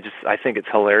 I think it's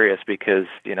hilarious because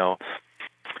we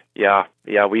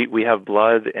have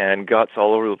blood and guts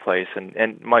all over the place,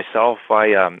 and myself,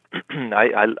 I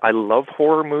love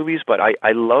horror movies, but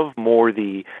I love more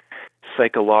the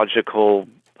psychological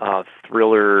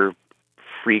thriller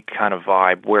freak kind of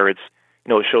vibe, where it's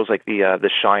shows like the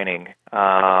Shining.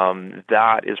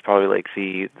 That is probably like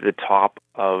the top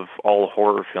of all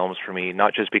horror films for me,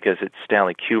 not just because it's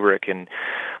Stanley Kubrick and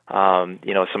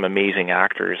some amazing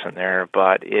actors in there,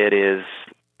 but it is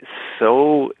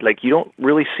so like you don't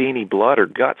really see any blood or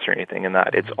guts or anything in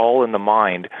that. It's all in the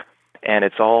mind, and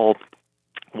it's all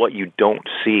what you don't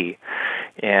see.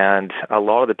 And a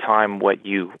lot of the time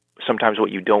sometimes what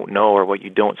you don't know or what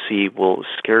you don't see will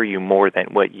scare you more than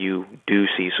what you do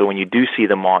see. So when you do see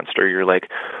the monster, you're like,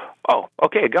 oh,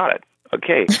 okay, got it.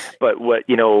 Okay, but what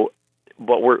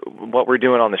we're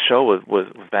doing on the show with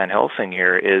Van Helsing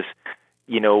here is,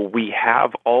 we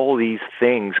have all these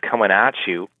things coming at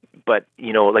you, but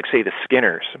like say the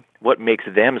Skinners, what makes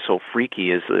them so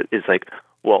freaky is like,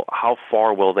 well, how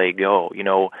far will they go?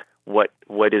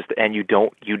 What is and you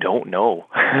don't know.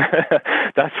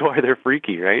 That's why they're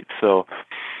freaky, right? So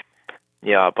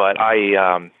yeah, but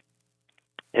I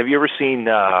have you ever seen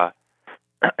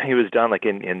he was done like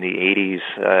in the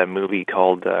 80s movie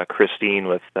called Christine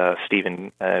with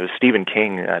Stephen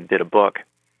King did a book,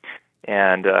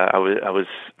 and I was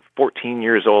 14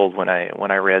 years old when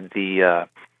I read the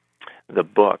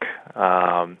book,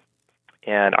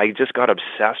 and I just got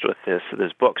obsessed with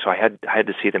this book, so I had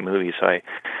to see the movie. So I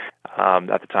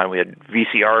at the time we had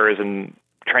VCRs and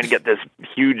trying to get this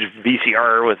huge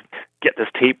VCR get this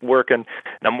tape working,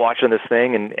 and I'm watching this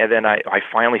thing, and then I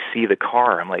finally see the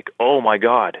car. I'm like, oh my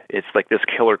God, it's like this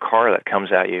killer car that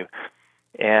comes at you.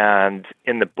 And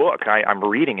in the book, I'm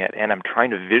reading it, and I'm trying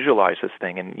to visualize this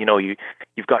thing, and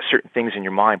you've got certain things in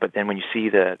your mind, but then when you see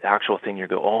the actual thing, you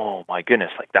go, oh my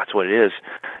goodness, like that's what it is.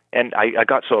 And I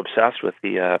got so obsessed with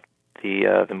the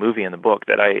movie and the book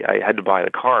that I had to buy the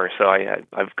car. So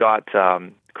I've got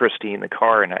Christine the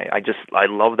car, and I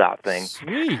love that thing.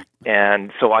 Sweet.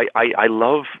 And so I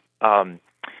love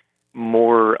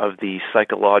more of the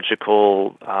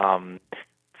psychological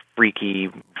freaky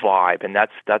vibe, and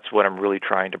that's what I'm really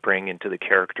trying to bring into the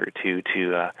character to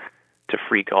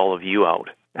freak all of you out.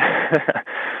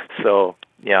 So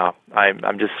yeah, I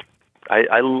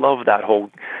love that whole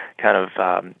kind of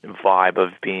vibe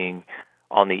of being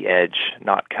on the edge,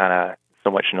 not kind of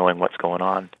so much knowing what's going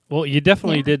on. Well, you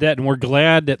definitely did that, and we're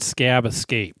glad that Scab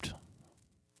escaped.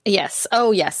 Yes.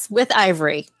 Oh, yes. With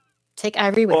Ivory. Take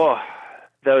Ivory with you.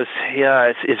 That was,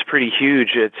 it's pretty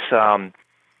huge. It's, as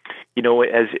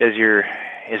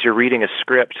you're reading a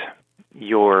script,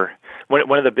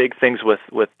 one of the big things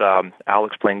with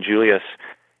Alex playing Julius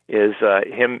is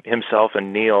himself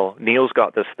and Neil. Neil's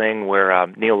got this thing where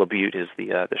Neil LaBute is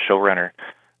the showrunner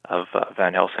of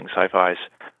Van Helsing Sci-Fi's,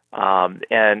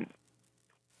 and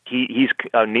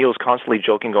Neil's constantly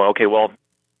joking, going, okay, well,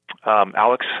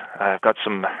 Alex, I've got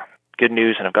some good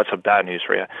news and I've got some bad news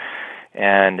for you.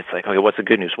 And it's like, okay, what's the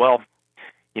good news? Well,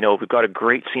 we've got a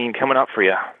great scene coming up for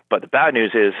you, but the bad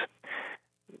news is,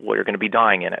 well, you're going to be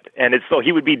dying in it. And it's so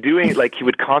he would be doing, like, he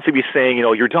would constantly be saying,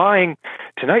 you're dying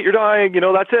tonight, you're dying,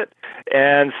 that's it.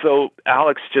 And so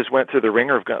Alex just went through the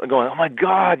ringer of going, oh my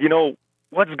God,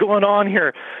 what's going on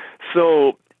here?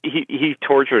 So he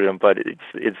tortured him, but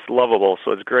it's lovable,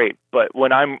 so it's great. But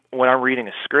when I'm reading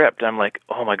a script, I'm like,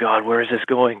 oh my God, where is this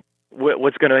going?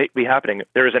 What's going to be happening?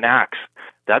 There's an axe.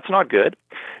 That's not good,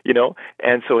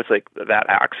 And so it's like, that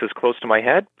axe is close to my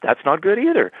head. That's not good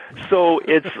either. So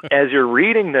it's as you're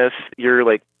reading this, you're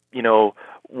like,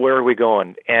 where are we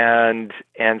going? And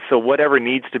so whatever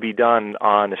needs to be done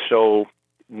on the show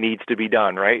needs to be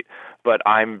done, right? But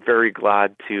I'm very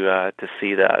glad to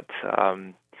see that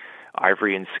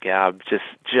Ivory and Scab just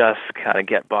kind of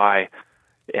get by,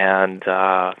 and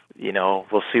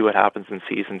we'll see what happens in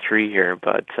season 3 here.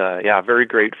 But very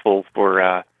grateful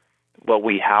for what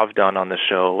we have done on the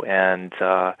show, and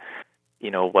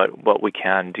what we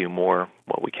can do more,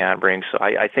 what we can bring. So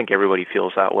I think everybody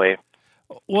feels that way.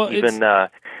 Well,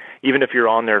 even if you're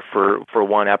on there for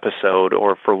one episode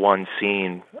or for one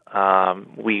scene,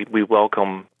 we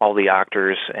welcome all the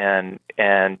actors, and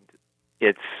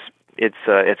it's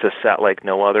a set like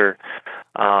no other.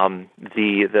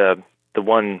 The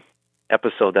one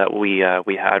episode that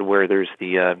we had where there's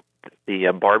the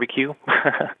barbecue.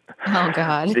 Oh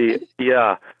God.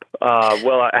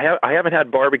 Well, I haven't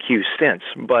had barbecue since,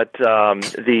 but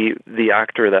the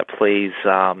actor that plays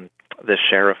the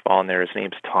sheriff on there, his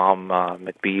name's Tom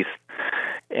McBeath,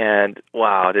 and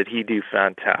wow, did he do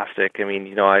fantastic. I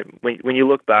mean, when you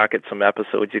look back at some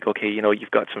episodes, you go, okay,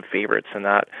 you've got some favorites and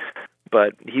that,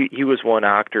 but he was one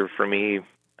actor for me,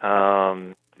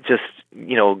 just,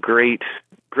 great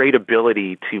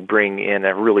ability to bring in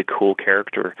a really cool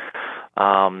character.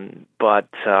 But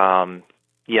that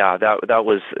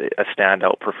was a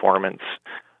standout performance.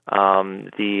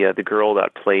 The girl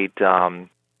that played, oh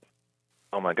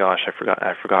my gosh, I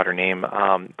forgot her name.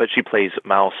 But she plays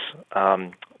Mouse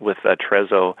with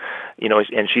Trezzo,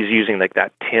 and she's using like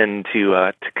that tin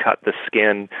to cut the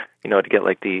skin, to get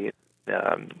like the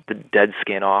dead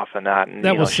skin off and that. And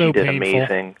that was so she did painful.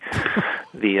 Amazing.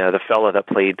 The fella that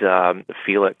played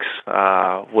Felix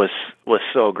was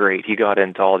so great. He got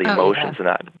into all the emotions and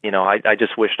that. I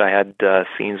just wished I had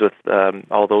scenes with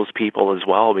all those people as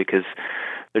well, because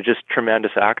they're just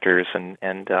tremendous actors, and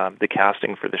the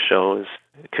casting for the show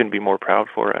couldn't be more proud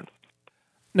for it.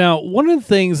 Now, one of the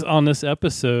things on this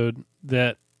episode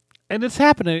and it's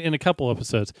happened in a couple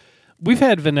episodes, we've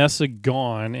had Vanessa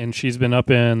gone, and she's been up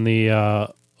in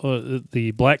the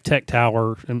Black Tech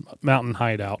Tower and Mountain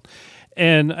Hideout.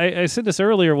 And I said this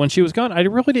earlier, when she was gone, I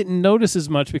really didn't notice as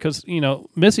much because,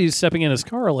 Missy's stepping in as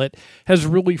Scarlet has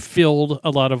really filled a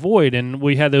lot of void. And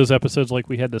we had those episodes like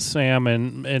we had the Sam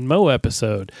and Mo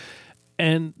episode.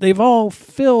 And they've all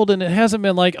filled, and it hasn't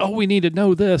been like, oh, we need to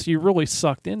know this. You really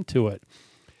sucked into it.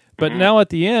 But now at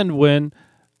the end, when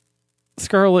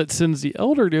Scarlet sends the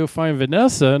Elder to go find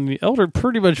Vanessa, and the Elder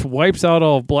pretty much wipes out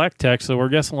all of Black Tech, so we're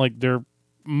guessing like they're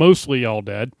mostly all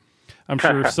dead. I'm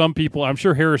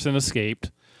sure Harrison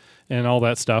escaped and all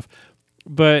that stuff.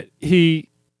 But the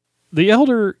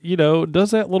Elder,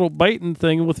 does that little biting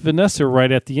thing with Vanessa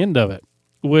right at the end of it,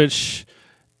 which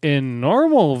in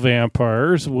normal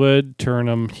vampires would turn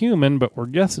them human, but we're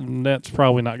guessing that's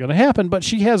probably not going to happen. But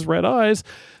she has red eyes,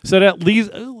 so that leaves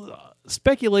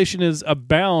speculation is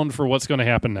abound for what's going to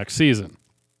happen next season.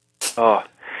 Oh,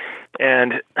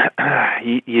 and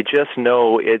you just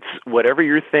know it's whatever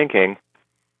you're thinking,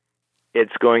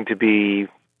 it's going to be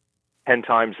 10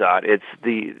 times that. It's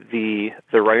the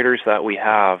writers that we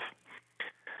have.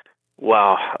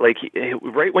 Wow, like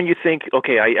right when you think,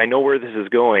 okay, I know where this is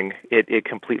going, it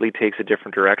completely takes a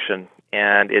different direction,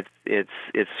 and it's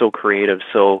so creative.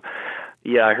 So,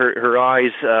 yeah, her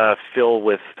eyes fill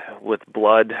with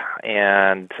blood,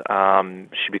 and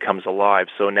she becomes alive.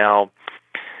 So now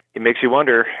it makes you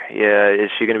wonder: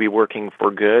 is she going to be working for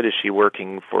good? Is she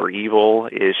working for evil?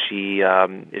 Is she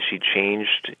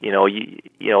changed?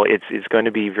 It's going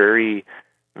to be very,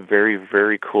 very,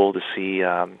 very cool to see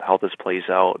how this plays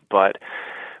out. But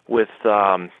with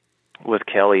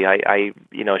Kelly, I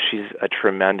she's a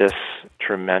tremendous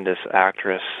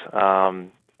actress.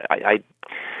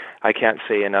 I can't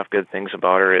say enough good things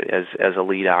about her as a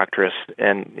lead actress,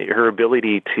 and her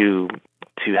ability to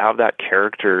have that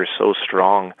character so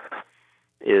strong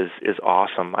is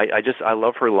awesome. I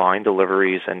love her line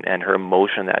deliveries and her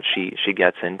emotion that she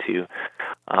gets into.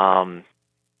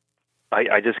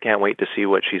 I just can't wait to see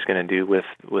what she's going to do with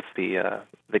the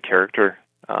character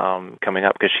coming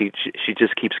up, because she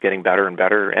just keeps getting better and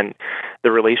better, and the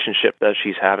relationship that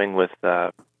she's having with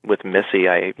Missy,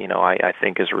 I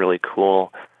think is really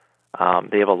cool.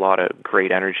 They have a lot of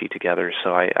great energy together,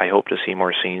 so I hope to see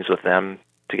more scenes with them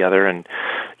together, and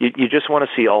you just want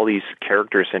to see all these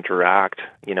characters interact.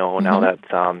 Now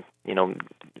that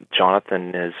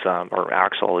Jonathan is or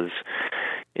Axel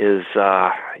is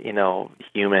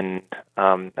human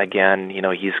again.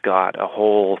 He's got a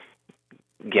whole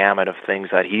gamut of things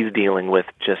that he's dealing with,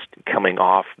 just coming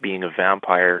off being a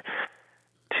vampire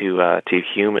to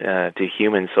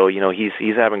human. So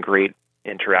he's having great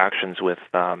interactions with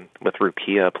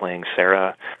Rukia playing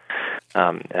Sarah,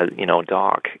 as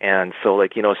Doc, and so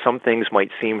some things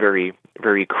might seem very,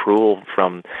 very cruel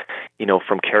from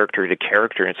character to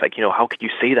character. It's like, how could you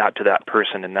say that to that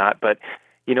person and that? But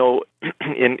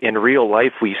in real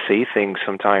life, we say things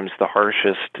sometimes the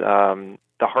harshest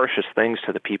things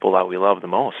to the people that we love the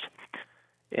most,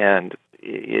 and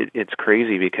it's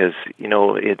crazy because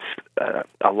it's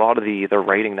a lot of the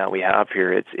writing that we have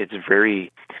here. It's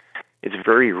very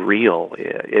real.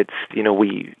 It's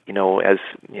as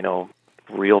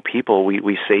real people,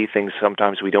 we say things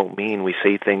sometimes we don't mean. We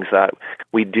say things that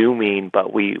we do mean,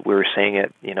 but we're saying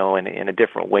it in a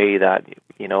different way that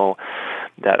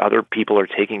that other people are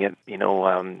taking it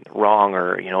wrong,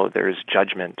 or there's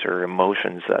judgment or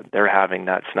emotions that they're having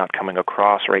that's not coming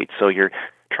across right. So you're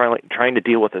trying to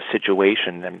deal with a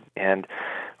situation, and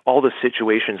all the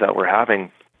situations that we're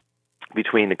having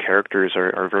between the characters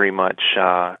are very much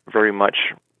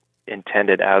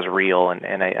intended as real,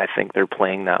 and I think they're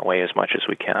playing that way as much as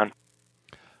we can.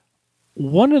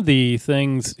 One of the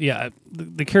things,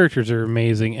 the characters are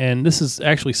amazing, and this is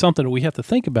actually something that we have to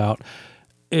think about.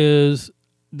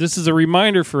 This is a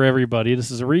reminder for everybody.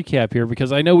 This is a recap here,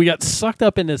 because I know we got sucked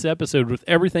up in this episode with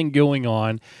everything going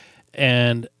on,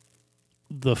 and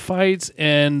the fights,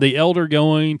 and the Elder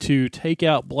going to take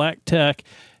out Black Tech,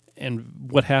 and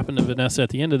what happened to Vanessa at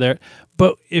the end of that.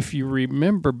 But if you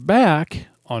remember back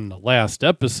on the last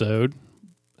episode,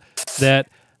 that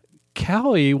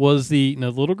Callie was the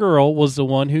little girl was the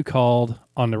one who called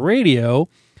on the radio.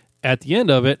 At the end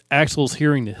of it, Axel's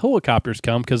hearing the helicopters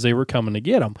come because they were coming to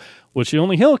get him, which the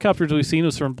only helicopters we've seen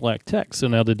was from Black Tech. So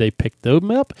now did they pick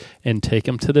them up and take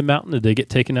them to the mountain? Did they get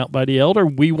taken out by the Elder?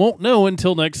 We won't know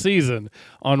until next season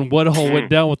on what all went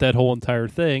down with that whole entire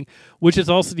thing, which is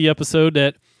also the episode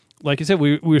that like I said,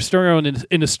 we were starting out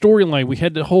in a storyline. We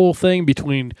had the whole thing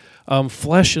between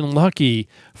Flesh and Lucky,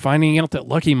 finding out that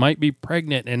Lucky might be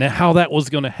pregnant and how that was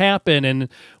going to happen. And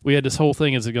we had this whole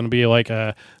thing. Is it going to be like,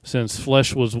 since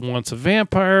Flesh was once a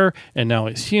vampire and now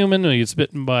he's human and he's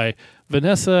bitten by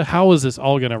Vanessa, how is this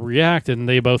all going to react? And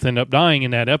they both end up dying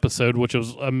in that episode, which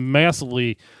was a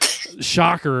massively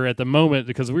shocker at the moment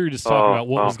because we were just talking about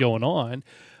what was going on.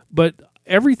 But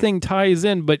everything ties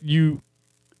in, but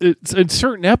it's in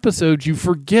certain episodes you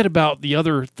forget about the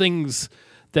other things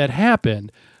that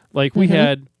happened. Like we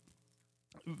had,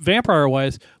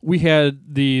 vampire-wise, we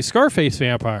had the Scarface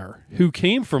vampire who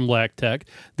came from Lactech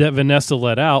that Vanessa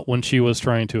let out when she was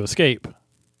trying to escape.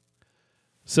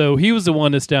 So he was the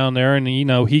one that's down there, and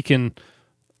he can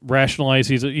rationalize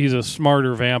he's a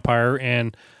smarter vampire,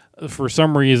 and for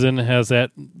some reason has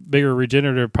that bigger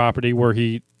regenerative property where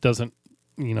he doesn't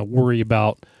worry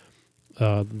about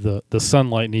the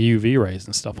sunlight and the UV rays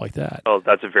and stuff like that. Oh,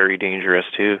 that's very dangerous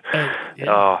too.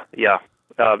 Yeah.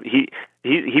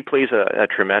 He plays a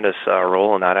tremendous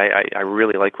role in that. I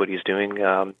really like what he's doing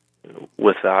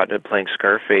with that, playing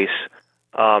Scarface.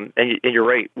 And you're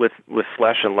right, with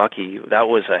Flesh and Lucky, that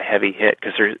was a heavy hit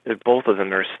because both of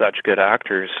them are such good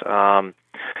actors. And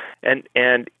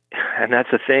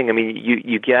that's the thing. I mean,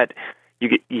 you get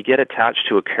attached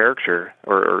to a character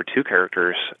or two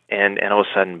characters, and all of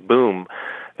a sudden, boom,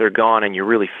 they're gone, and you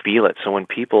really feel it. So when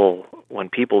people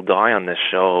die on this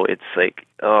show, it's like,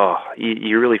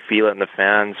 you really feel it, and the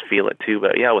fans feel it too.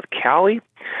 But yeah, with Callie,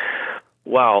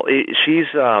 wow, she's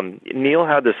Neil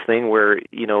had this thing where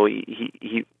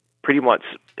he pretty much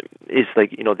is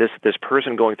like this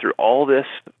person going through all this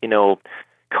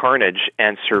carnage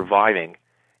and surviving,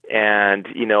 and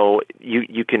you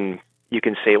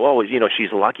can say, well,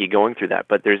 she's lucky going through that,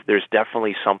 but there's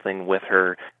definitely something with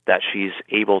her that she's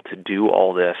able to do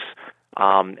all this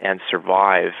and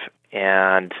survive.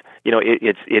 And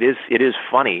it is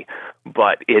funny,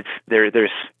 but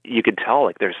there's you could tell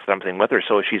like there's something with her.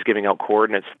 So she's giving out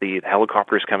coordinates. The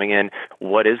helicopter's coming in.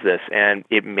 What is this? And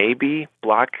it may be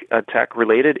Black Tech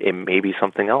related. It may be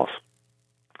something else.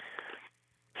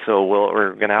 So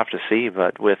we're gonna have to see.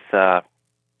 But with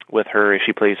her,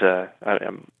 she plays a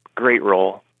great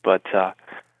role, but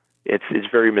it's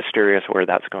very mysterious where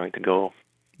that's going to go.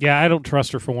 Yeah, I don't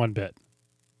trust her for one bit.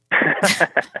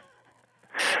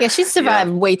 Yeah, she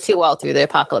survived way too well through the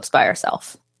apocalypse by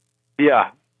herself.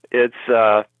 Yeah, it's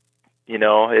I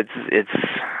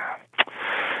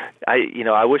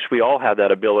wish we all had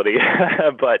that ability,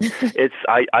 but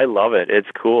I love it. It's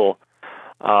cool.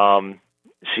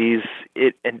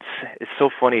 It's so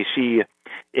funny. She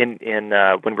in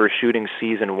when we were shooting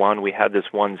season 1, we had this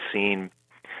one scene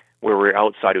where we were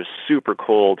outside. It was super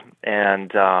cold,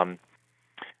 and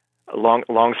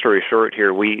long story short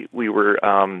here, we were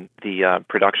the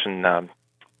production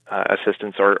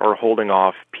assistants are holding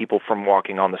off people from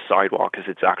walking on the sidewalk because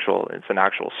it's an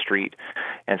actual street,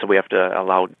 and so we have to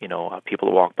allow people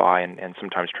to walk by and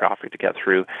sometimes traffic to get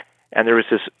through. And there was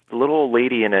this little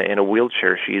lady in a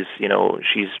wheelchair. She's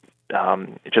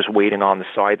just waiting on the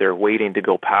side there, waiting to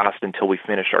go past until we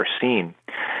finish our scene.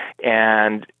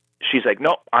 And she's like,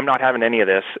 no, I'm not having any of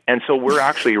this. And so we're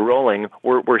actually rolling.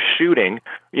 We're shooting.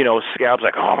 Scab's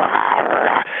like,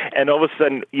 oh, and all of a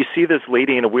sudden you see this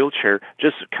lady in a wheelchair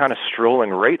just kind of strolling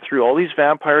right through all these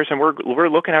vampires, and we're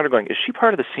looking at her going, is she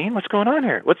part of the scene? What's going on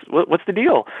here? What's the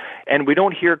deal? And we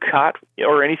don't hear cut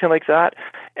or anything like that.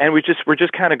 And we're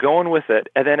just kind of going with it.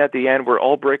 And then at the end, we're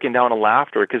all breaking down in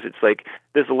laughter because it's like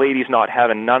this lady's not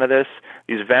having none of this.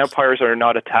 These vampires are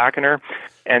not attacking her,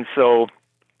 and so.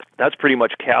 That's pretty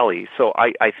much Callie. So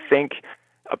I think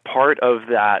a part of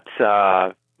that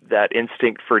that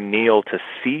instinct for Neil to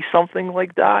see something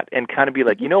like that and kind of be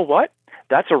like, you know what,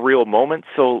 that's a real moment.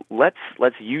 So let's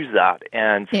use that.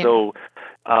 And so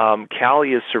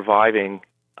Callie is surviving,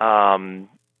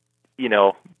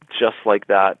 just like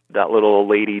that little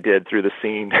lady did through the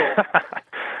scene.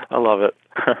 I love it.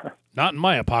 Not in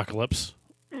my apocalypse.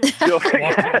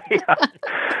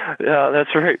 Yeah,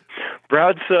 that's right.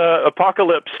 Brad's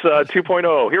Apocalypse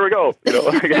 2.0. Here we go.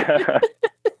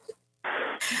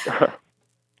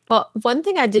 Well, one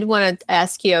thing I did want to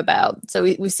ask you about. So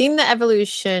we've seen the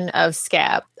evolution of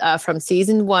Scab from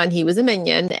season 1. He was a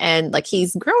minion, and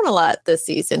he's grown a lot this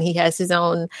season. He has his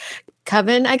own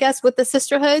coven, I guess, with the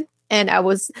Sisterhood. And I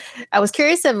was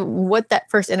curious of what that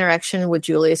first interaction with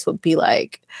Julius would be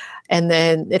like. And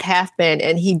then it happened,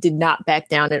 and he did not back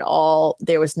down at all.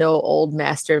 There was no old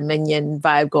master minion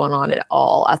vibe going on at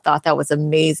all. I thought that was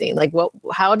amazing.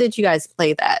 How did you guys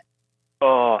play that?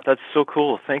 Oh, that's so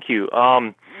cool. Thank you.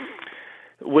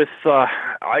 with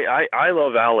I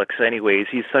love Alex anyways.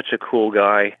 He's such a cool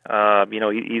guy.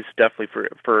 He's definitely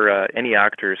for any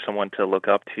actor someone to look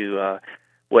up to.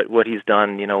 What he's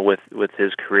done, with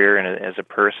his career and as a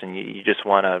person, you just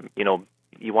want to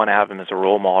you want to have him as a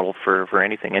role model for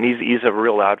anything. And he's a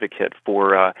real advocate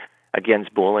for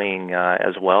against bullying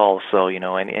as well. So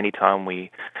anytime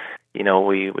we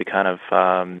kind of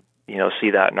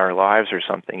see that in our lives or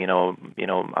something,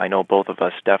 I know both of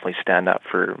us definitely stand up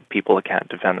for people that can't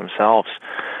defend themselves.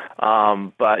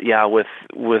 But yeah, with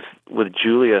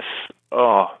Julius,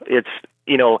 it's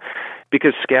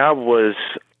because Scab was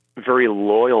very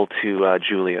loyal to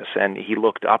Julius, and he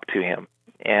looked up to him,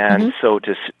 and so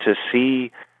to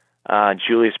see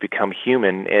Julius become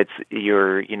human, it's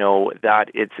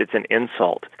an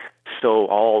insult. So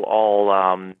all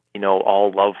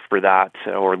love for that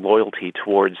or loyalty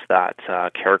towards that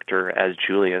character as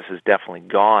Julius is definitely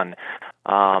gone.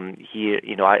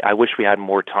 I wish we had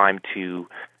more time to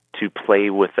play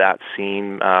with that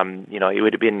scene. It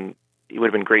would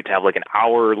have been great to have like an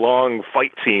hour-long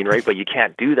fight scene, right? But you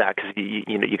can't do that because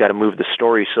you got to move the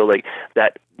story. So like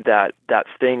that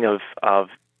thing of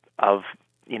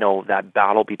that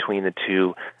battle between the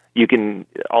two,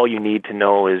 all you need to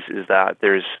know is that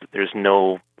there's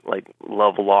no like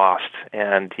love lost,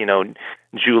 and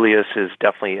Julius is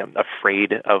definitely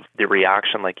afraid of the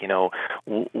reaction. Like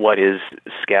what is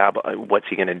Scab? What's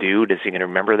he going to do? Is he going to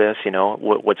remember this?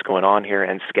 What's going on here?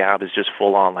 And Scab is just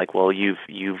full on like, well, you've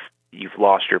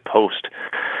lost your post,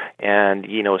 and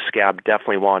Scab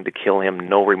definitely wanted to kill him,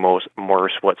 no remorse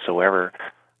whatsoever.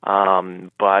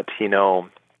 But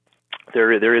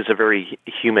there is a very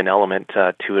human element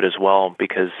to it as well,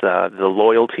 because the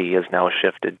loyalty is now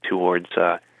shifted towards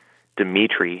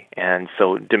Dimitri, and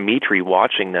so Dimitri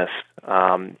watching this,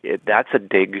 that's a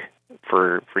dig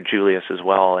for Julius as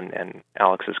well, and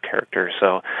Alex's character.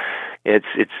 So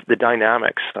it's the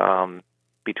dynamics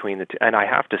between the two. And I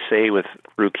have to say, with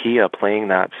Rukia playing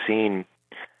that scene,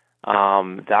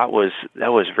 that was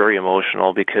very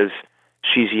emotional, because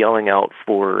she's yelling out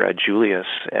for Julius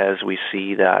as we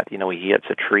see that he hits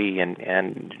a tree,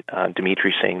 and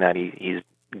Dimitri saying that he's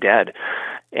dead,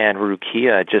 and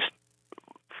Rukia just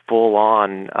full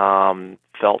on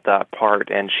felt that part,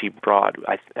 and she brought.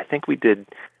 I think we did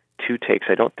 2 takes.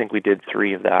 I don't think we did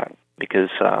 3 of that, because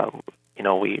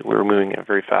we were moving at a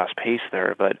very fast pace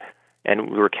there, and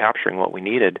we were capturing what we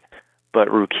needed. But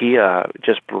Rukia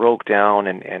just broke down,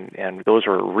 and those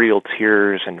were real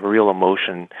tears and real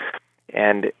emotion.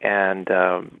 And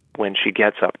when she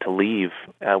gets up to leave,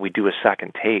 we do a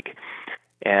second take,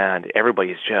 and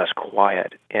everybody's just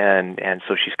quiet. And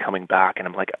so she's coming back, and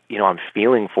I'm like, I'm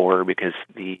feeling for her, because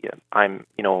I'm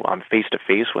face to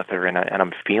face with her, and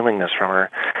I'm feeling this from her.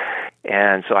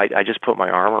 And so I just put my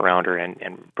arm around her and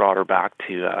brought her back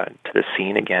to the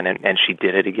scene again, and she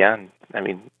did it again. I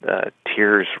mean,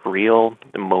 tears real,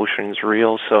 emotions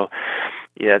real. So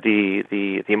yeah,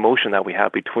 the emotion that we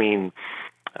have between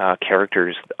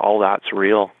characters, all that's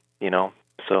real,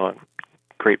 So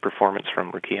great performance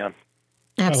from Rukia.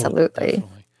 Absolutely. Oh,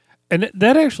 and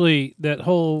that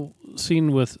whole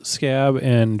scene with Scab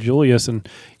and Julius, and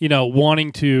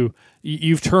wanting to,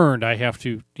 you've turned, I have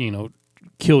to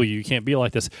kill you can't be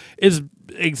like this, is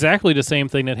exactly the same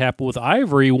thing that happened with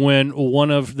Ivory when one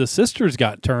of the sisters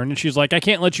got turned, and she's like, I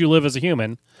can't let you live as a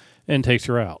human, and takes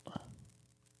her out.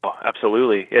 Oh,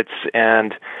 absolutely. It's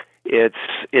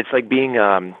like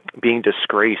being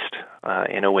disgraced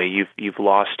in a way. You've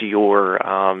lost your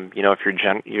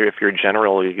if you're a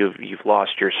general, you've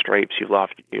lost your stripes, you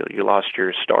lost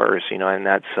your stars, and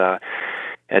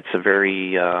it's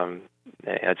very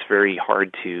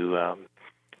hard to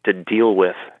deal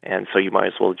with, and so you might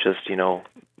as well just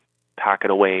pack it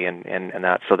away and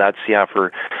that. So that's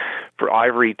for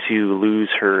Ivory to lose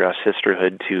her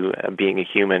sisterhood to being a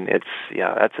human,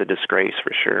 that's a disgrace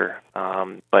for sure.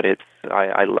 But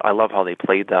I love how they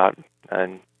played that,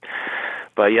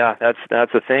 but yeah,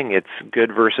 that's the thing. It's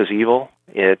good versus evil.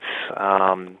 It's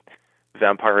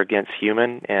vampire against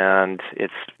human, and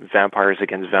it's vampires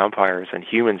against vampires, and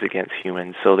humans against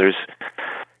humans. So there's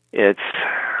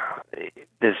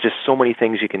just so many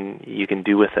things you can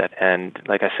do with it, and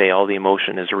like I say, all the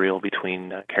emotion is real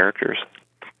between characters.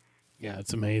 Yeah,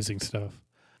 it's amazing stuff.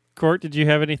 Court, did you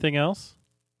have anything else?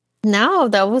 No,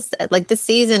 that was like this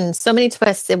season. So many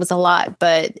twists. It was a lot,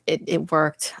 but it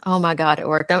worked. Oh my God, it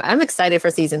worked. I'm excited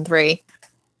for season 3.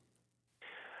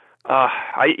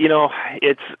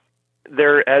 It's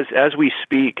there as we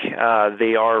speak.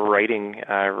 They are writing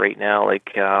right now.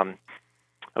 Like I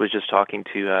was just talking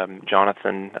to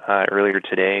Jonathan earlier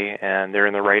today, and they're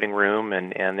in the writing room,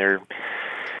 and they're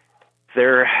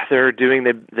they're doing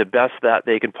the best that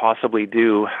they can possibly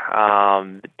do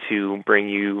to bring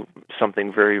you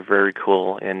something very, very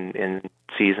cool in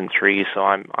season 3. So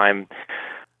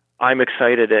I'm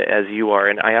excited as you are,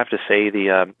 and I have to say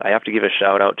I have to give a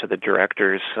shout out to the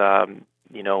directors.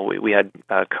 We had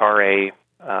Kare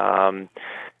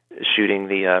shooting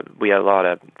we had a lot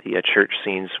of the church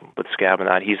scenes with Scab and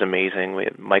that. He's amazing. We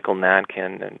had Michael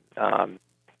Nankin and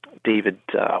David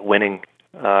Winning.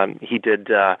 He did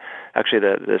actually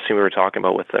the scene we were talking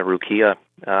about with Rukia.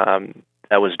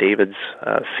 That was David's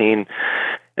scene,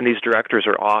 and these directors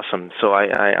are awesome. So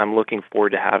I'm looking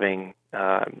forward to having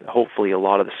hopefully a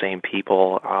lot of the same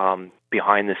people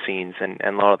behind the scenes and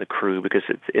a lot of the crew, because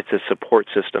it's a support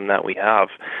system that we have.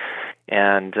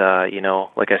 And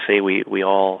like I say, we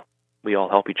all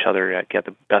help each other get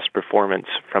the best performance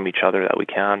from each other that we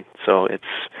can. So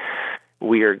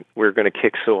we're going to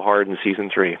kick so hard in season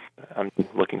 3. I'm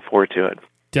looking forward to it.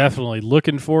 Definitely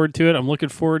looking forward to it. I'm looking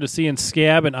forward to seeing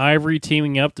Scab and Ivory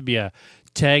teaming up to be a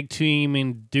tag team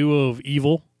and duo of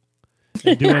evil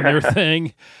and doing their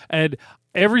thing. And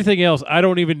everything else, I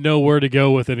don't even know where to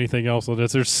go with anything else on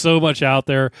this. There's so much out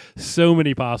there, so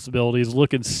many possibilities.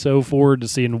 Looking so forward to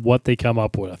seeing what they come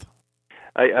up with.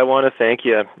 I want to thank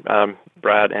you,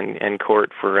 Brad and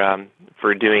Court,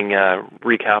 for doing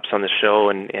recaps on the show,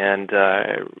 and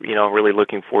really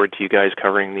looking forward to you guys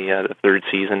covering the 3rd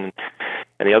season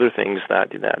and the other things that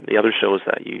the other shows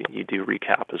that you do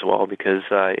recap as well, because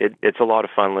it's a lot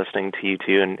of fun listening to you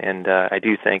too, and I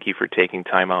do thank you for taking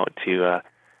time out to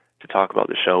talk about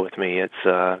the show with me. It's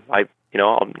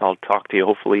I'll talk to you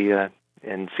hopefully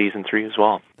in season 3 as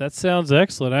well. That sounds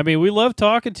excellent. I mean, we love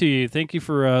talking to you. Thank you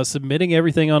for submitting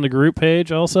everything on the group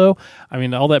page also. I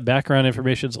mean, all that background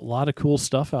information is a lot of cool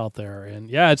stuff out there. And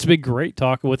yeah, it's been great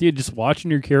talking with you, just watching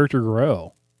your character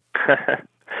grow.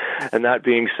 And that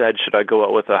being said, should I go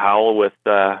out with a howl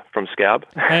from Scab?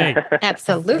 Hey,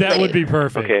 absolutely. That would be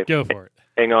perfect. Okay. Go for it.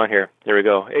 Hang on here. Here we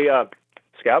go. Hey,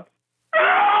 Scab?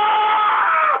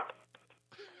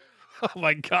 Oh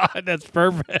my God, that's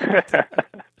perfect.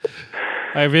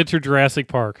 I've entered Jurassic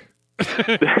Park.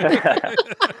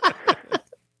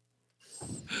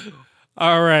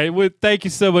 All right. Well, thank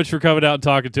you so much for coming out and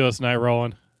talking to us tonight,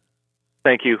 Roland.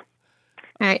 Thank you.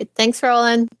 All right. Thanks,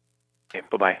 Roland. Okay,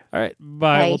 bye-bye. All right.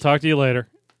 Bye. Bye. We'll talk to you later.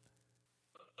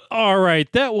 All right.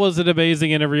 That was an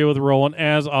amazing interview with Roland,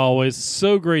 as always.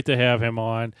 So great to have him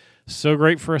on. So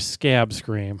great for a Scab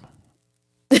scream.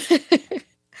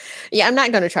 Yeah, I'm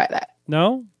not going to try that.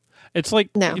 No? It's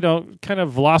like, No. Kind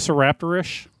of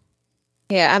velociraptor-ish.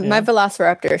 Yeah, my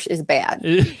Velociraptor is bad.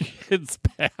 It's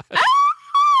bad.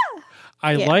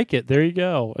 I like it. There you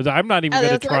go. I'm not even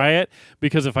going to try it,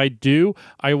 because if I do,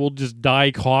 I will just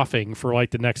die coughing for like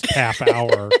the next half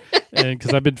hour. And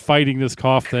because I've been fighting this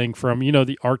cough thing from,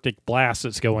 the Arctic blast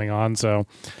that's going on. So,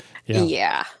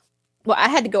 yeah. Well, I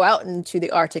had to go out into the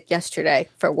Arctic yesterday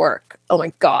for work. Oh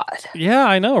my God. Yeah,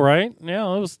 I know, right?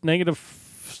 Yeah, it was negative.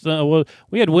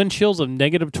 We had wind chills of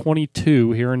negative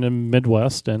 22 here in the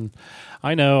Midwest, and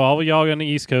I know all of y'all on the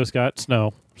East Coast got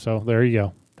snow. So there you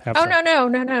go.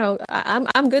 No.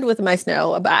 I'm good with my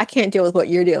snow, but I can't deal with what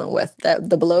you're dealing with. The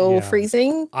below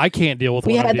freezing. I can't deal with.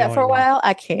 We had that for a while.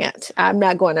 I can't. I'm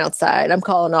not going outside. I'm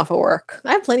calling off of work.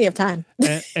 I have plenty of time.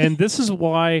 and this is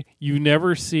why you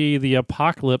never see the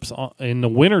apocalypse in the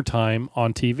wintertime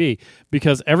on TV,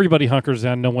 because everybody hunkers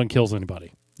down. No one kills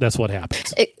anybody. That's what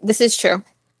happens. This is true.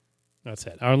 That's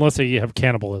it. Unless you have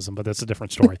cannibalism, but that's a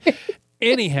different story.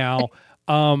 Anyhow,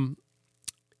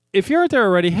 if you aren't there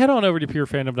already, head on over to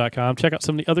purefandom.com. Check out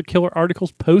some of the other killer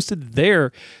articles posted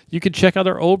there. You can check out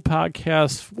our old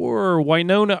podcasts for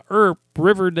Winona Earp,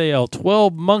 Riverdale,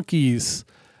 12 Monkeys,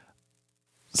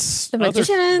 The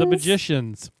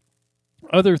Magicians,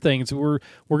 other things. We're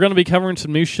going to be covering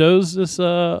some new shows this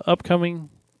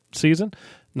upcoming season.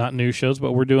 Not new shows,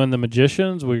 but we're doing The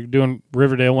Magicians. We're doing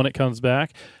Riverdale when it comes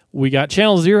back. We got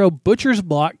Channel Zero Butcher's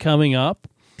Block coming up.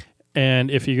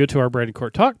 And if you go to our Brandon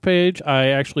Court Talk page, I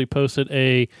actually posted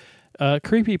a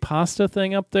creepypasta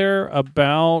thing up there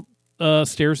about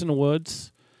Stairs in the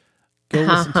Woods. Go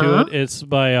listen to it. It's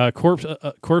by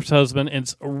Corpse Husband.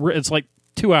 It's like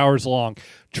 2 hours long.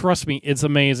 Trust me, it's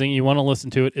amazing. You want to listen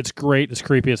to it. It's great. It's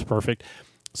creepy. It's perfect.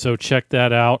 So check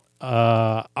that out.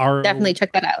 Definitely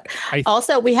check that out.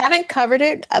 Also, we haven't covered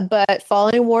it, but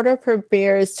Falling Water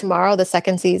premieres tomorrow. The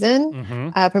 2nd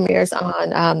season premieres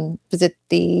on, was it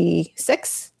the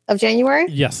 6th of January?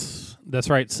 Yes, that's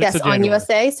right. 6th yes, of January. on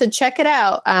USA. So check it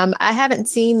out. I haven't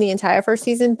seen the entire 1st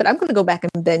season, but I'm going to go back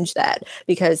and binge that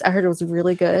because I heard it was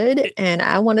really good and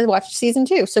I wanted to watch season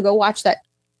 2. So go watch that.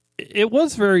 It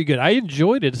was very good. I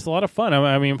enjoyed it. It's a lot of fun.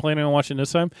 I mean, I'm planning on watching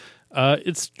this time.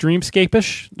 It's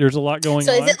dreamscape-ish. There's a lot going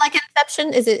on. So is it like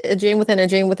Inception? Is it a dream within a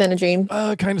dream within a dream?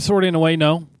 Kind of, sort of, in a way,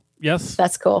 no. Yes.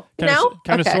 That's cool. Kind No? of,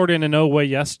 kind of, Okay. sort of, in a no way,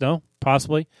 yes, no,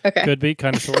 possibly. Okay. Could be,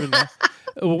 kind of, sort of, no.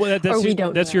 Well, Or we your,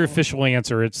 don't that's your know. official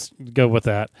answer. It's go with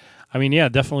that. I mean, yeah,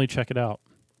 definitely check it out.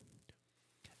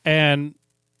 And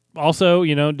also,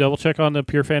 double check on the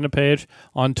Pure Fandom page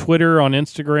on Twitter, on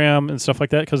Instagram, and stuff like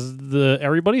that, because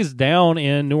everybody's down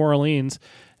in New Orleans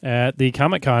at the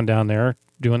Comic-Con down there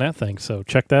doing that thing. So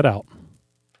check that out.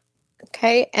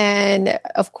 Okay, and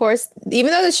of course,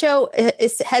 even though the show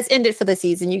has ended for the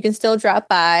season, you can still drop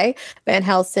by Van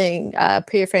Helsing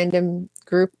Pure Fandom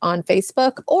group on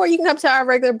Facebook, or you can come to our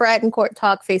regular Brad and Court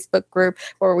Talk Facebook group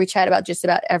where we chat about just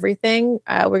about everything.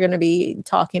 We're going to be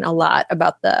talking a lot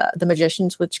about the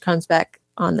Magicians, which comes back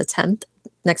on the 10th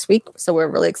next week. So we're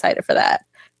really excited for that.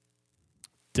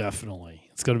 Definitely.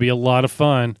 It's going to be a lot of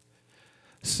fun.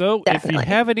 So Definitely. if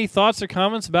you have any thoughts or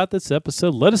comments about this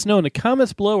episode, let us know in the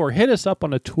comments below or hit us up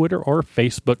on a Twitter or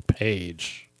Facebook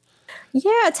page.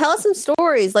 Yeah, tell us some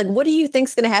stories. Like, what do you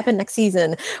think's going to happen next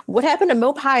season? What happened to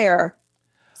Mopire?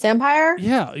 Sampire?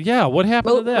 Yeah. What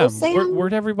happened to them? Sam?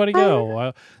 Where'd everybody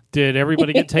go? Did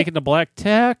everybody get taken to Black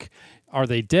Tech? Are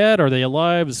they dead? Are they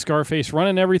alive? Is Scarface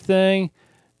running everything?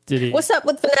 What's up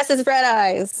with Vanessa's red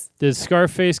eyes? Did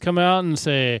Scarface come out and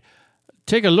say,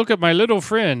 "Take a look at my little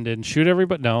friend," and shoot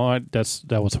everybody? No,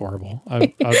 that was horrible.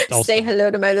 I'll Say hello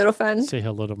to my little friend. Say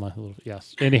hello to my little.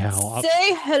 Yes. Anyhow,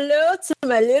 Say hello to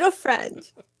my little friend.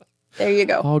 There you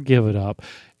go. I'll give it up.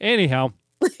 Anyhow,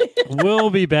 we'll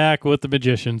be back with the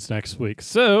Magicians next week.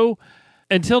 So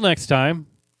until next time.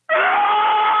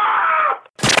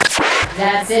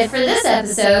 That's it for this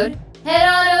episode. Head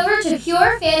on over to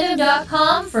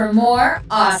purefandom.com for more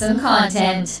awesome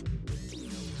content.